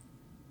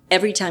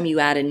 every time you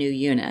add a new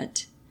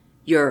unit,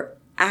 you're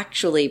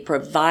actually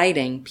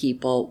providing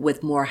people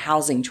with more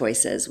housing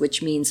choices,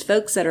 which means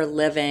folks that are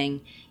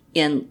living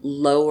in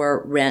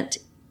lower rent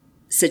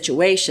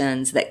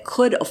situations that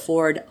could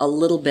afford a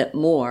little bit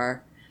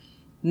more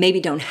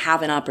maybe don't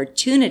have an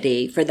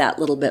opportunity for that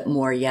little bit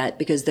more yet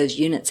because those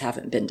units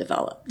haven't been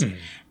developed. Mm.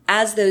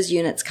 As those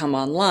units come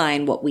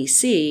online, what we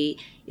see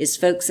is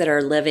folks that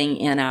are living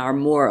in our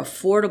more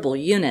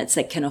affordable units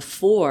that can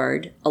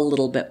afford a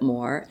little bit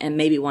more and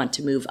maybe want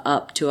to move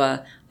up to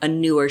a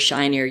newer,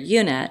 shinier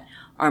unit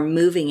are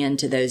moving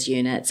into those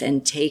units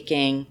and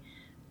taking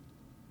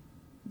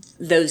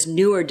those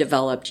newer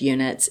developed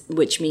units,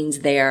 which means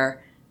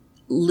they're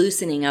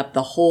loosening up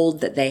the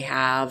hold that they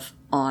have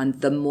on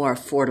the more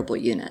affordable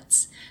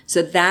units.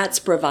 So that's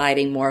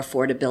providing more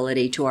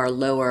affordability to our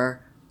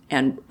lower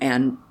and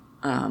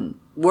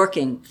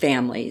working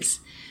families.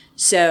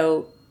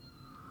 So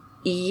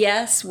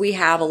yes, we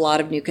have a lot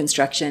of new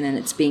construction and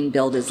it's being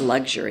billed as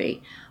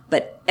luxury,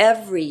 but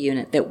every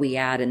unit that we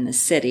add in the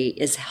city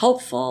is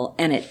helpful,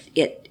 and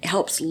it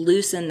helps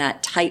loosen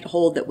that tight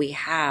hold that we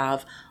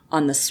have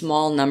on the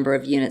small number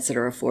of units that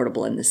are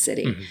affordable in the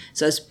city. Mm-hmm.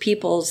 So as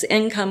people's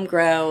income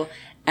grow,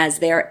 as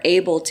they're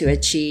able to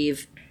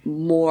achieve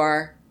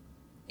more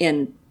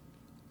in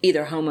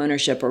either home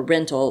ownership or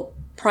rental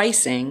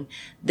pricing,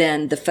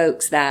 then the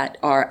folks that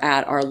are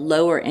at our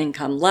lower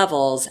income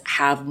levels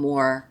have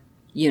more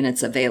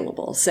units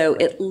available. So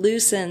it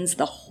loosens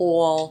the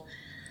whole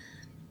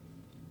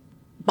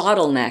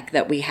bottleneck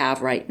that we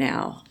have right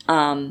now.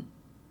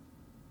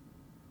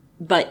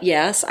 But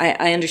yes,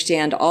 I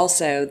understand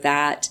also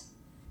that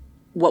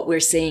what we're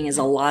seeing is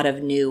a lot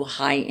of new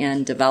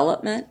high-end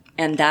development,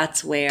 and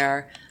that's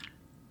where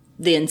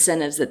the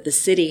incentives that the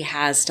city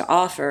has to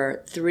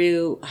offer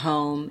through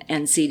Home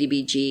and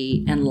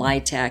CDBG and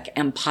LIHTC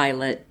and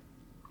Pilot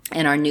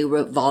and our new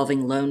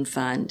revolving loan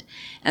fund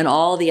and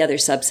all the other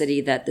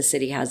subsidy that the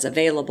city has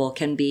available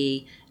can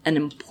be an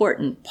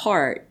important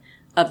part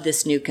of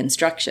this new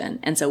construction.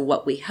 And so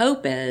what we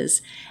hope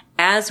is,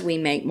 as we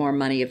make more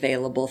money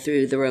available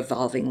through the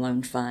revolving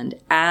loan fund,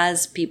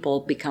 as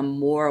people become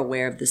more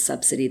aware of the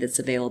subsidy that's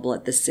available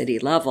at the city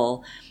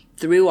level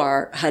through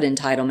our HUD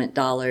entitlement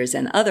dollars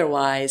and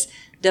otherwise,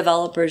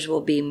 developers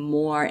will be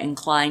more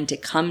inclined to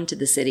come to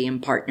the city in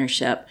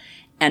partnership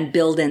and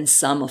build in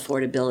some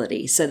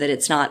affordability so that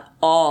it's not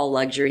all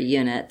luxury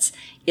units.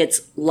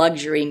 It's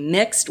luxury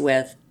mixed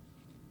with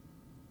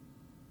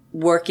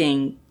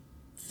working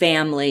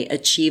family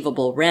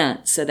achievable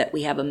rent so that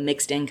we have a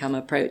mixed income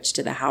approach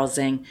to the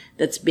housing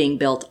that's being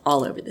built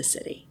all over the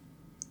city.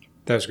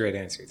 That was a great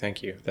answer.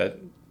 Thank you. That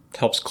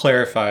helps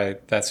clarify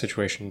that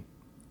situation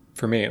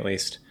for me, at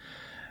least.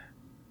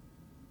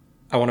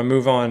 I want to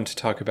move on to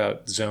talk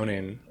about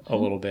zoning a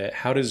little bit.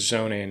 How does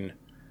zoning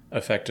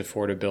affect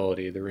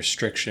affordability, the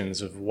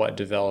restrictions of what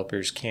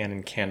developers can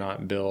and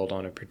cannot build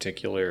on a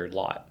particular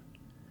lot?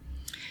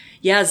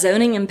 Yeah,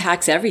 zoning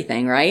impacts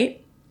everything,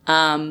 right?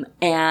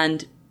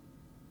 And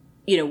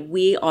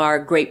we are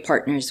great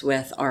partners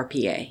with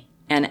RPA.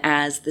 And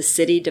as the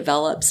city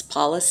develops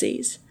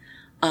policies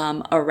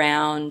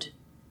around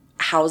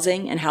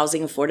housing and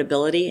housing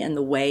affordability and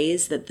the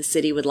ways that the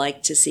city would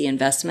like to see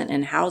investment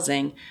in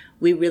housing,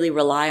 we really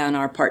rely on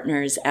our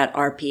partners at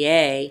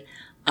RPA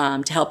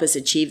to help us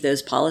achieve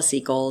those policy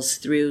goals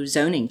through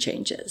zoning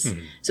changes.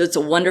 Mm-hmm. So it's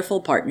a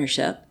wonderful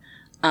partnership.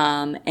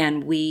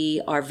 And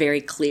we are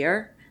very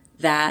clear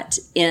that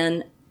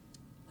in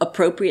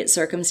appropriate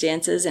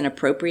circumstances and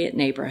appropriate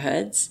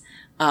neighborhoods,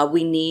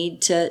 we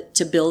need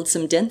to build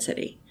some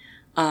density.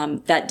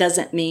 That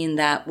doesn't mean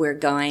that we're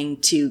going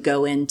to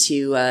go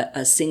into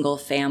a single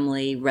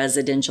family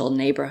residential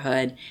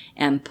neighborhood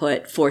and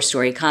put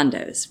 4-story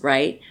condos,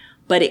 right?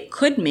 But it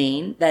could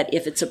mean that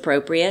if it's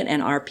appropriate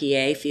and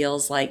RPA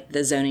feels like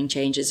the zoning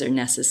changes are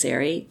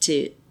necessary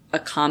to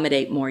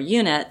accommodate more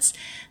units,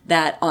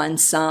 that on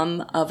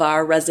some of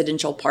our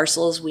residential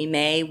parcels, we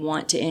may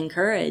want to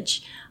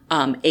encourage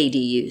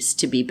ADUs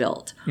to be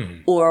built.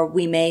 Mm-hmm. Or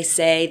we may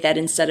say that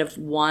instead of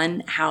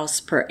 1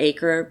 house per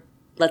acre,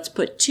 let's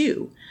put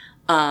 2.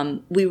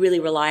 We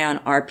really rely on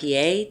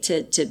RPA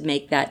to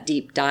make that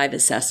deep dive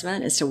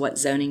assessment as to what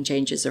zoning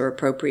changes are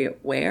appropriate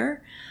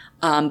where.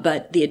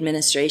 But the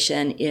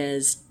administration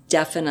is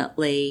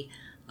definitely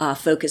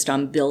focused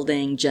on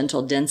building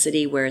gentle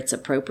density where it's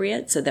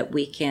appropriate so that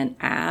we can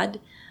add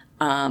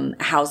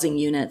housing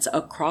units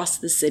across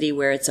the city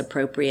where it's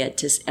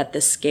appropriate at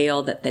the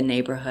scale that the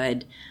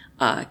neighborhood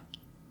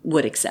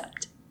would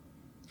accept.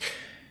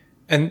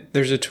 And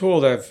there's a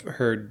tool that I've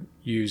heard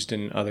used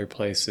in other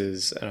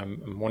places,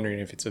 and I'm wondering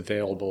if it's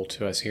available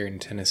to us here in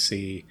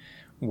Tennessee,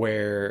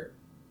 where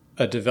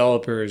a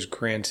developer is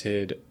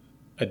granted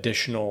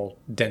additional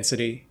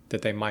density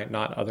that they might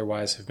not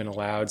otherwise have been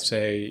allowed.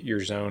 Say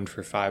you're zoned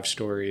for 5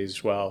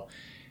 stories. Well,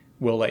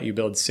 we'll let you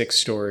build 6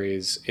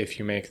 stories if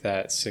you make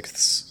that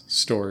 6th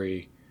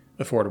story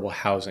affordable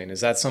housing.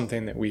 Is that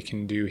something that we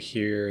can do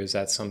here? Is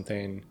that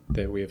something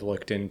that we have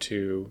looked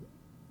into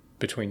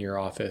between your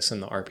office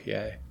and the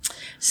RPA?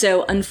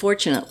 So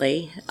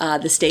unfortunately,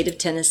 the state of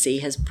Tennessee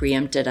has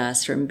preempted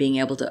us from being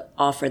able to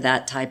offer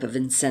that type of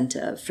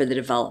incentive for the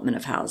development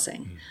of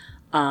housing.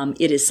 Mm-hmm.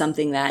 It is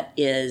something that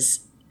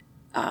is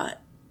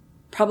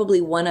probably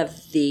one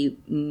of the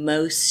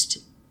most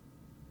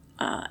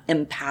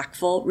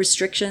impactful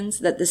restrictions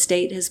that the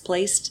state has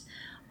placed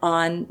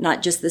on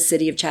not just the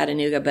city of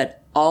Chattanooga,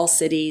 but all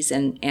cities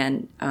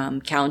and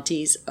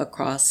counties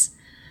across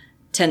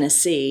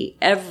Tennessee,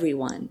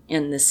 everyone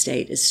in the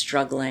state is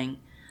struggling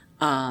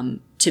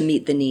to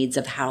meet the needs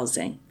of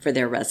housing for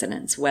their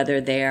residents,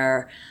 whether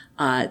they're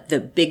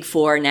the big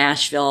four,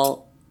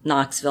 Nashville,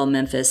 Knoxville,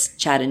 Memphis,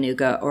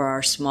 Chattanooga, or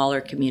our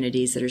smaller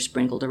communities that are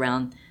sprinkled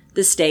around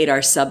the state,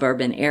 our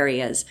suburban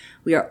areas.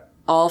 We are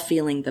all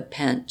feeling the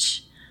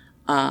pinch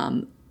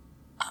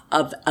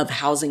of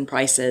housing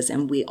prices,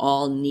 and we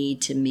all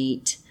need to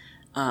meet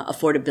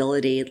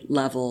affordability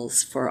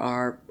levels for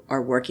our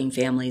working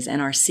families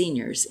and our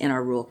seniors in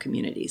our rural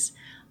communities,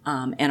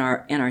 and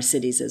our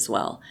cities as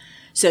well.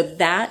 So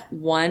that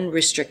one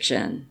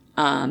restriction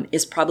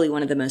is probably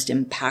one of the most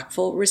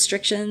impactful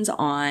restrictions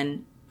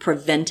on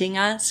preventing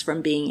us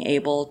from being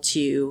able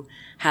to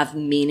have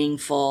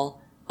meaningful,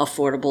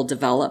 affordable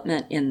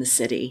development in the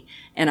city.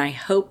 And I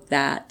hope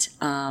that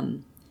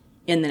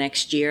in the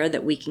next year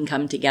that we can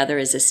come together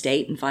as a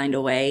state and find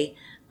a way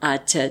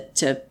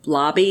to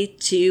lobby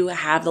to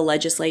have the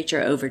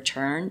legislature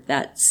overturn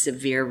that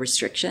severe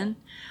restriction.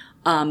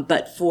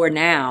 But for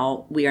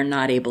now, we are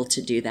not able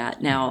to do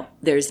that. Now,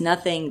 there's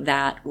nothing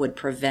that would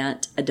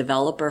prevent a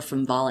developer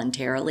from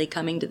voluntarily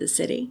coming to the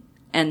city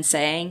and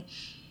saying,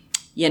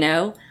 you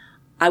know,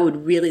 I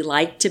would really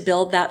like to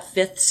build that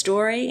fifth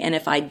story. And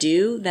if I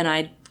do, then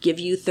I'd give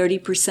you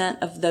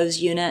 30% of those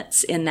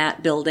units in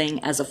that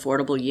building as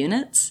affordable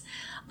units.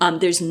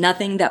 There's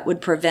nothing that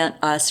would prevent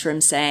us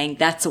from saying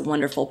that's a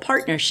wonderful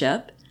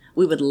partnership.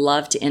 We would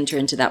love to enter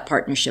into that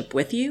partnership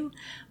with you,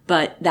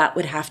 but that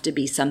would have to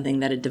be something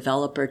that a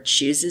developer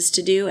chooses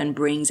to do and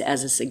brings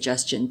as a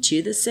suggestion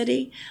to the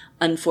city.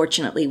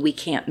 Unfortunately, we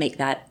can't make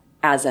that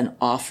as an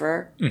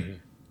offer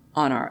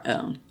on our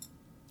own.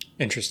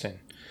 Interesting.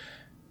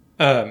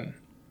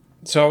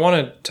 So I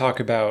want to talk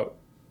about,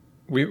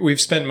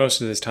 we've spent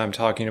most of this time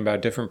talking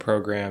about different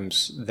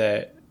programs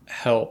that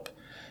help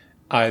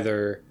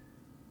either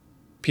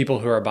people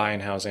who are buying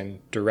housing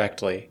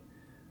directly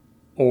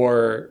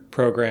or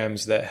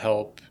programs that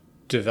help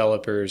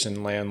developers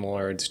and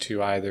landlords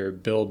to either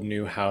build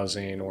new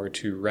housing or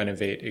to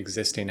renovate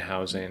existing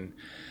housing.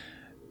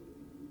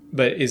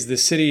 But is the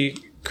city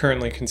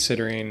currently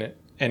considering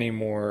any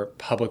more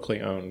publicly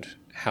owned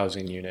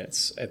housing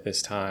units at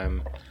this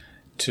time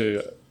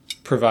to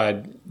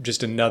provide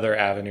just another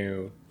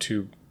avenue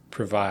to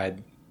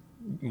provide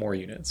more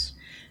units?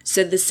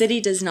 So the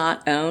city does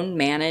not own,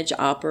 manage,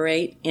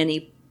 operate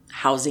any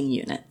housing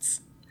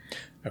units.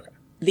 Okay.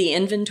 The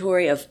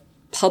inventory of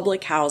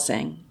public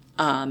housing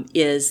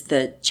is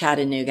the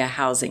Chattanooga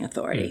Housing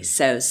Authority.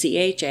 So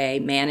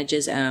CHA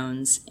manages,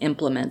 owns,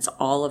 implements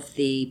all of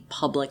the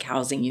public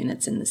housing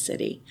units in the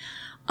city.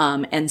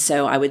 And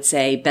so I would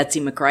say Betsy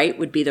McWright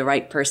would be the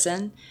right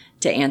person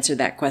to answer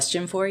that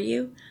question for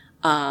you.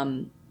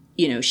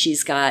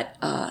 She's got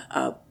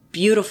a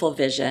beautiful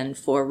vision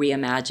for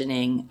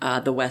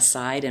reimagining the West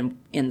Side and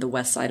in the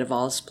West Side of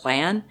All's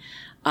plan.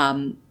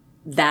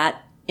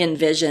 That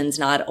envisions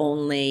not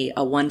only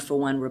a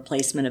one-for-one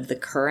replacement of the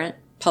current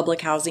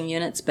public housing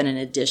units, but an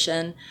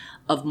addition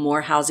of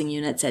more housing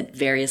units at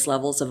various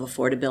levels of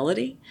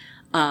affordability.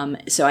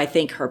 So I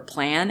think her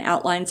plan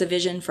outlines a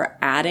vision for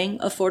adding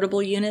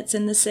affordable units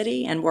in the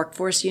city and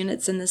workforce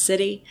units in the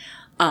city.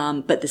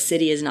 But the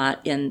city is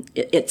not in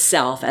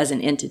itself as an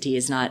entity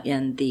is not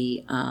in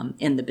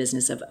the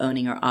business of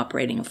owning or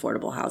operating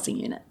affordable housing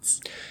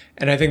units.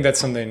 And I think that's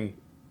something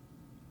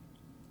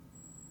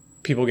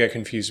people get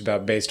confused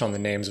about based on the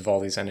names of all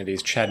these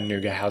entities.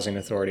 Chattanooga Housing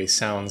Authority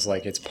sounds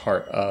like it's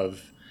part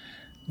of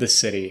the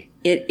city.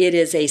 It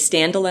is a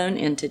standalone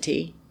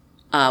entity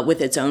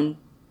with its own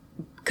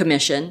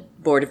commission,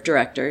 board of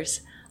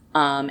directors,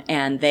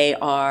 and they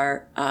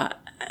are,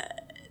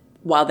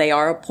 while they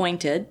are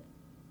appointed,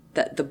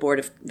 the board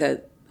of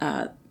the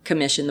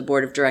commission, the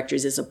board of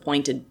directors is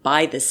appointed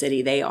by the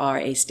city. They are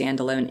a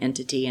standalone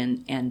entity,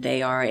 and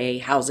they are a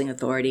housing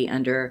authority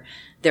under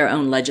their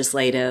own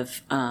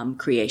legislative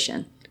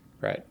creation.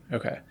 Right.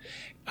 Okay.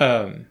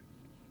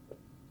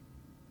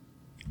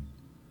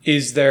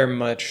 Is there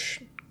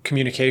much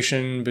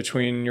communication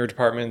between your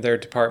department and their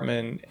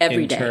department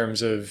Every in day.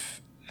 terms of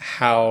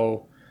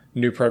how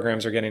new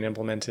programs are getting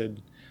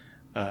implemented?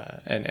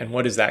 And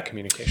what does that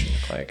communication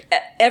look like?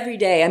 Every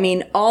day. I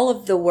mean, all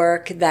of the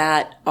work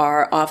that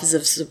our Office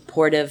of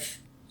Supportive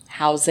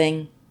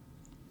Housing,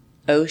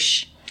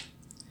 OSH,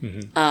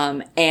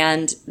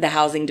 and the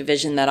housing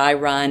division that I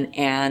run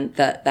and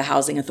the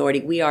Housing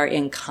Authority, we are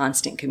in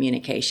constant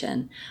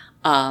communication.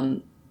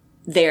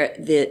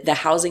 The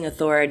Housing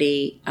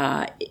Authority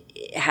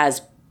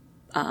has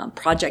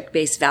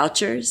project-based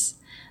vouchers,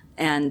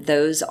 and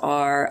those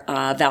are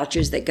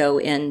vouchers that go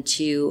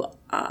into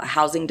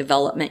housing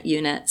development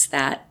units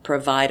that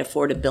provide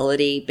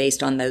affordability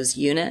based on those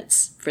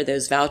units for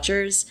those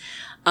vouchers.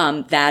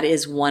 That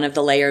is one of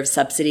the layer of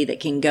subsidy that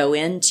can go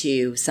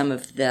into some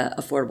of the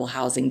affordable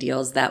housing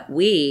deals that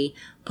we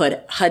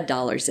put HUD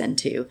dollars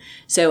into.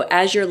 So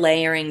as you're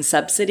layering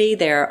subsidy,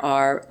 there's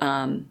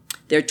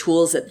There are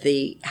tools that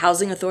the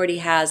Housing Authority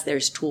has,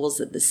 there's tools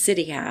that the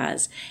city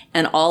has,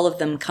 and all of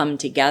them come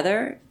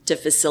together to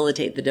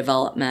facilitate the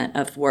development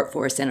of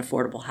workforce and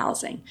affordable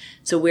housing.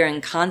 So we're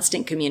in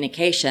constant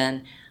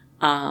communication,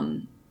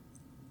 and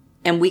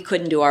we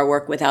couldn't do our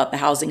work without the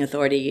Housing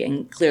Authority,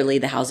 and clearly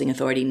the Housing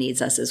Authority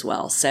needs us as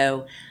well.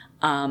 So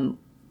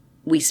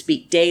we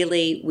speak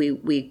daily,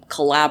 we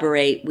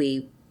collaborate,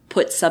 we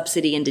put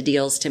subsidy into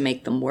deals to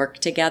make them work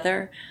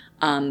together,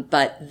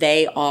 but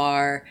they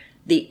are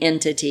the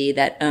entity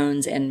that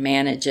owns and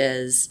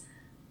manages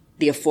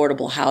the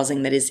affordable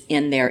housing that is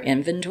in their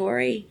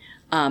inventory.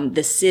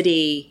 The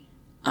city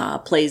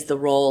plays the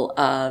role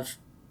of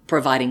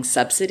providing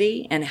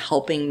subsidy and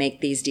helping make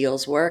these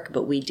deals work,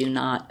 but we do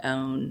not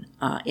own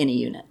any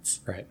units.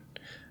 Right.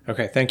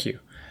 Okay, thank you.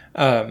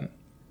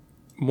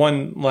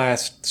 One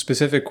last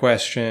specific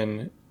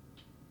question.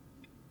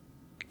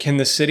 Can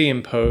the city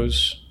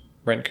impose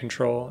rent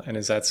control, and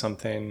is that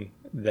something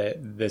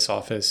that this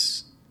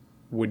office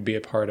would be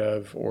a part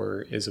of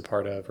or is a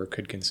part of or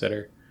could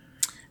consider?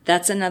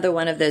 That's another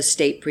one of those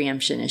state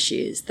preemption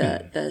issues.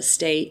 The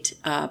state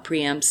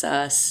preempts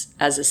us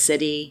as a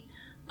city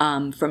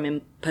from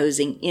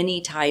imposing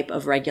any type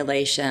of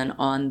regulation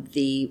on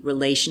the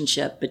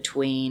relationship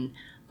between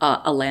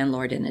a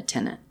landlord and a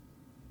tenant.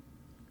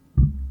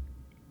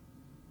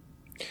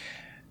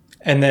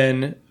 And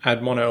then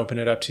I'd want to open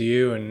it up to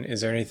you. And is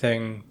there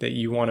anything that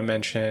you want to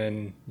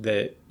mention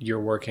that you're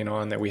working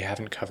on that we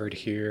haven't covered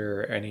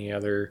here, or any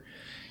other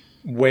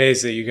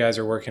ways that you guys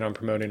are working on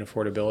promoting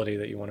affordability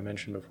that you want to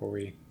mention before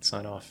we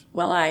sign off?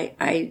 Well,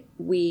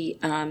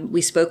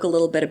 we spoke a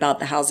little bit about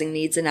the housing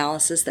needs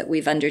analysis that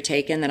we've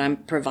undertaken that I'm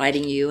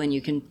providing you, and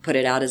you can put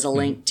it out as a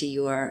link to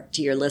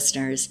your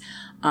listeners.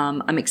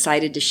 I'm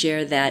excited to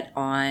share that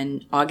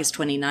on August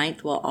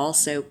 29th, we'll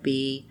also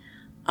be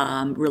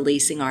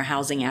releasing our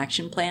housing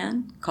action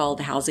plan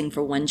called Housing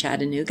for One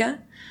Chattanooga.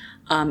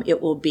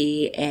 It will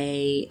be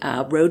a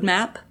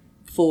roadmap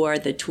for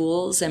the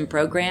tools and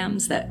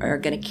programs that are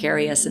going to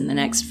carry us in the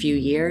next few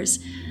years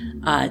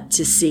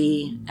to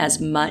see as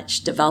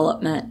much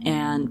development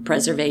and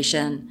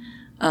preservation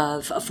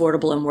of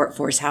affordable and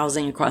workforce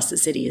housing across the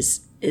city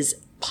is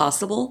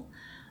possible.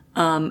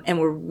 And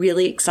we're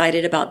really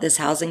excited about this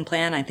housing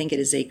plan. I think it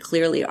is a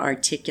clearly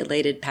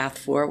articulated path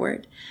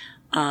forward.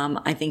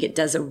 I think it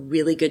does a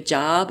really good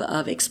job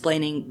of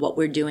explaining what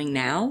we're doing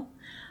now,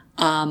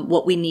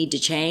 what we need to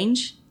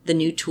change, the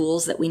new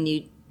tools that we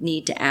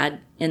need to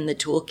add in the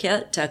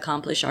toolkit to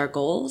accomplish our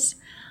goals.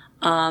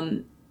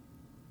 And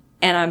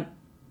I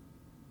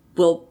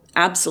will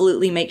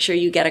absolutely make sure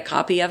you get a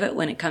copy of it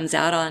when it comes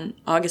out on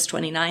August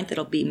 29th.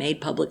 It'll be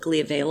made publicly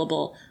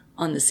available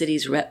on the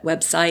city's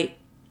website.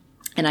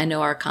 And I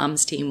know our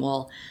comms team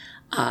will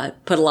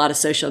put a lot of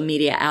social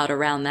media out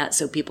around that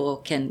so people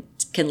can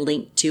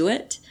link to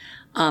it.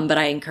 But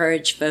I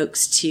encourage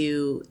folks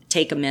to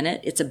take a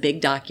minute. It's a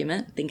big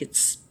document. I think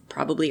it's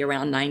probably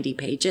around 90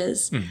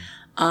 pages.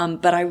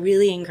 But I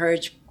really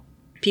encourage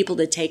people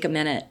to take a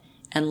minute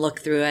and look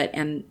through it.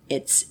 And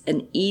it's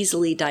an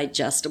easily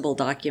digestible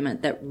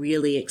document that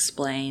really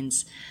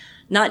explains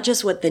not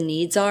just what the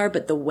needs are,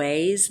 but the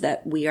ways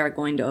that we are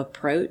going to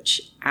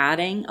approach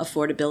adding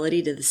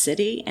affordability to the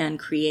city and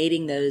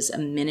creating those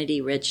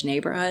amenity-rich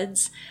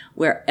neighborhoods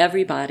where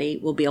everybody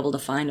will be able to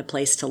find a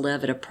place to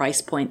live at a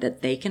price point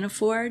that they can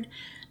afford,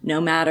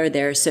 no matter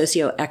their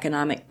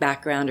socioeconomic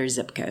background or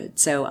zip code.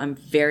 So I'm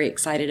very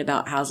excited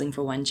about Housing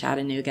for One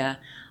Chattanooga,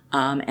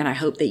 and I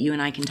hope that you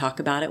and I can talk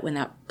about it when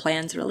that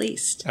plan's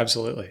released.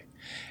 Absolutely.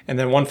 And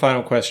then one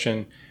final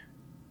question.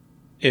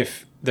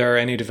 If there are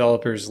any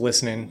developers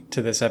listening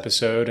to this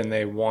episode and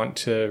they want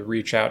to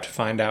reach out to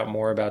find out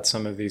more about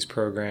some of these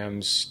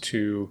programs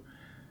to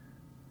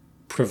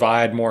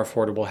provide more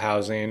affordable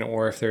housing,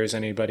 or if there's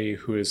anybody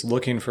who is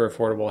looking for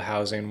affordable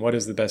housing, what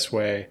is the best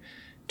way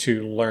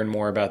to learn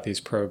more about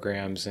these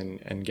programs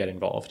and get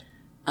involved?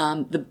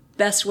 The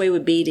best way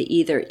would be to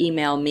either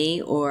email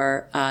me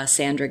or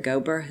Sandra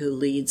Gober, who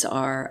leads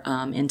our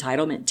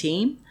entitlement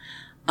team.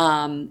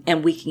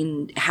 And we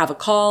can have a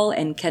call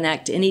and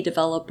connect any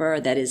developer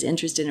that is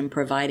interested in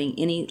providing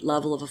any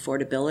level of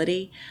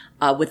affordability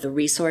with the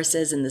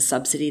resources and the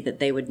subsidy that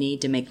they would need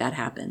to make that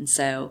happen.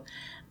 So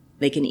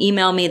they can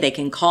email me, they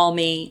can call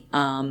me.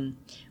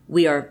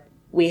 We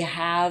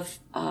have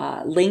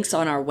links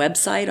on our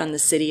website, on the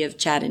City of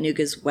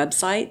Chattanooga's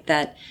website,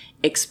 that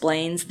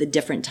explains the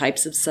different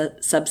types of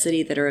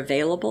subsidy that are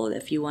available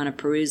if you want to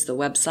peruse the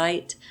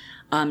website.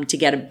 To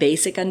get a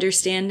basic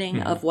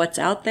understanding of what's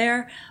out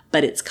there,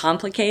 but it's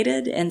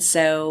complicated. And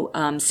so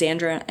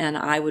Sandra and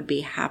I would be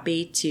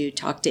happy to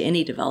talk to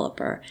any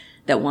developer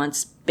that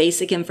wants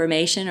basic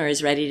information or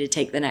is ready to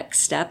take the next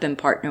step and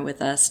partner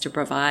with us to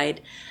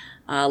provide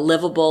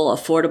livable,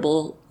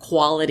 affordable,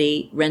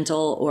 quality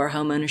rental or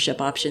home ownership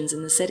options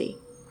in the city.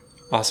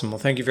 Awesome. Well,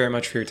 thank you very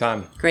much for your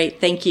time.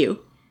 Great. Thank you.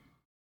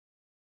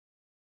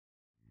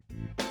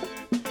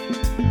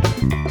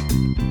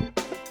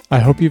 I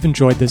hope you've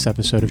enjoyed this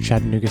episode of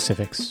Chattanooga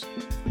Civics.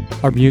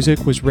 Our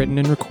music was written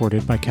and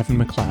recorded by Kevin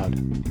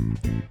MacLeod.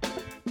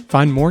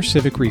 Find more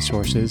civic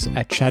resources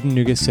at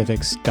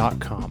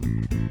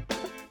ChattanoogaCivics.com.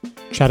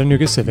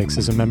 Chattanooga Civics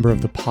is a member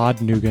of the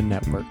Podnooga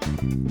Network.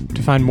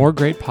 To find more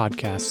great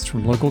podcasts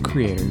from local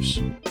creators,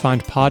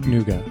 find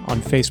Podnooga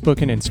on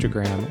Facebook and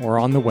Instagram or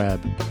on the web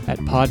at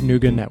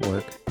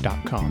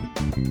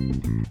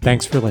podnooganetwork.com.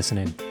 Thanks for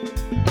listening.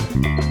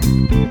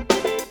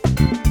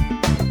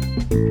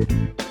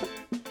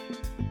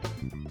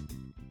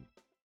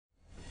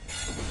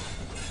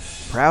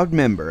 Proud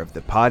member of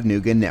the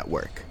Podnooga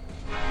Network.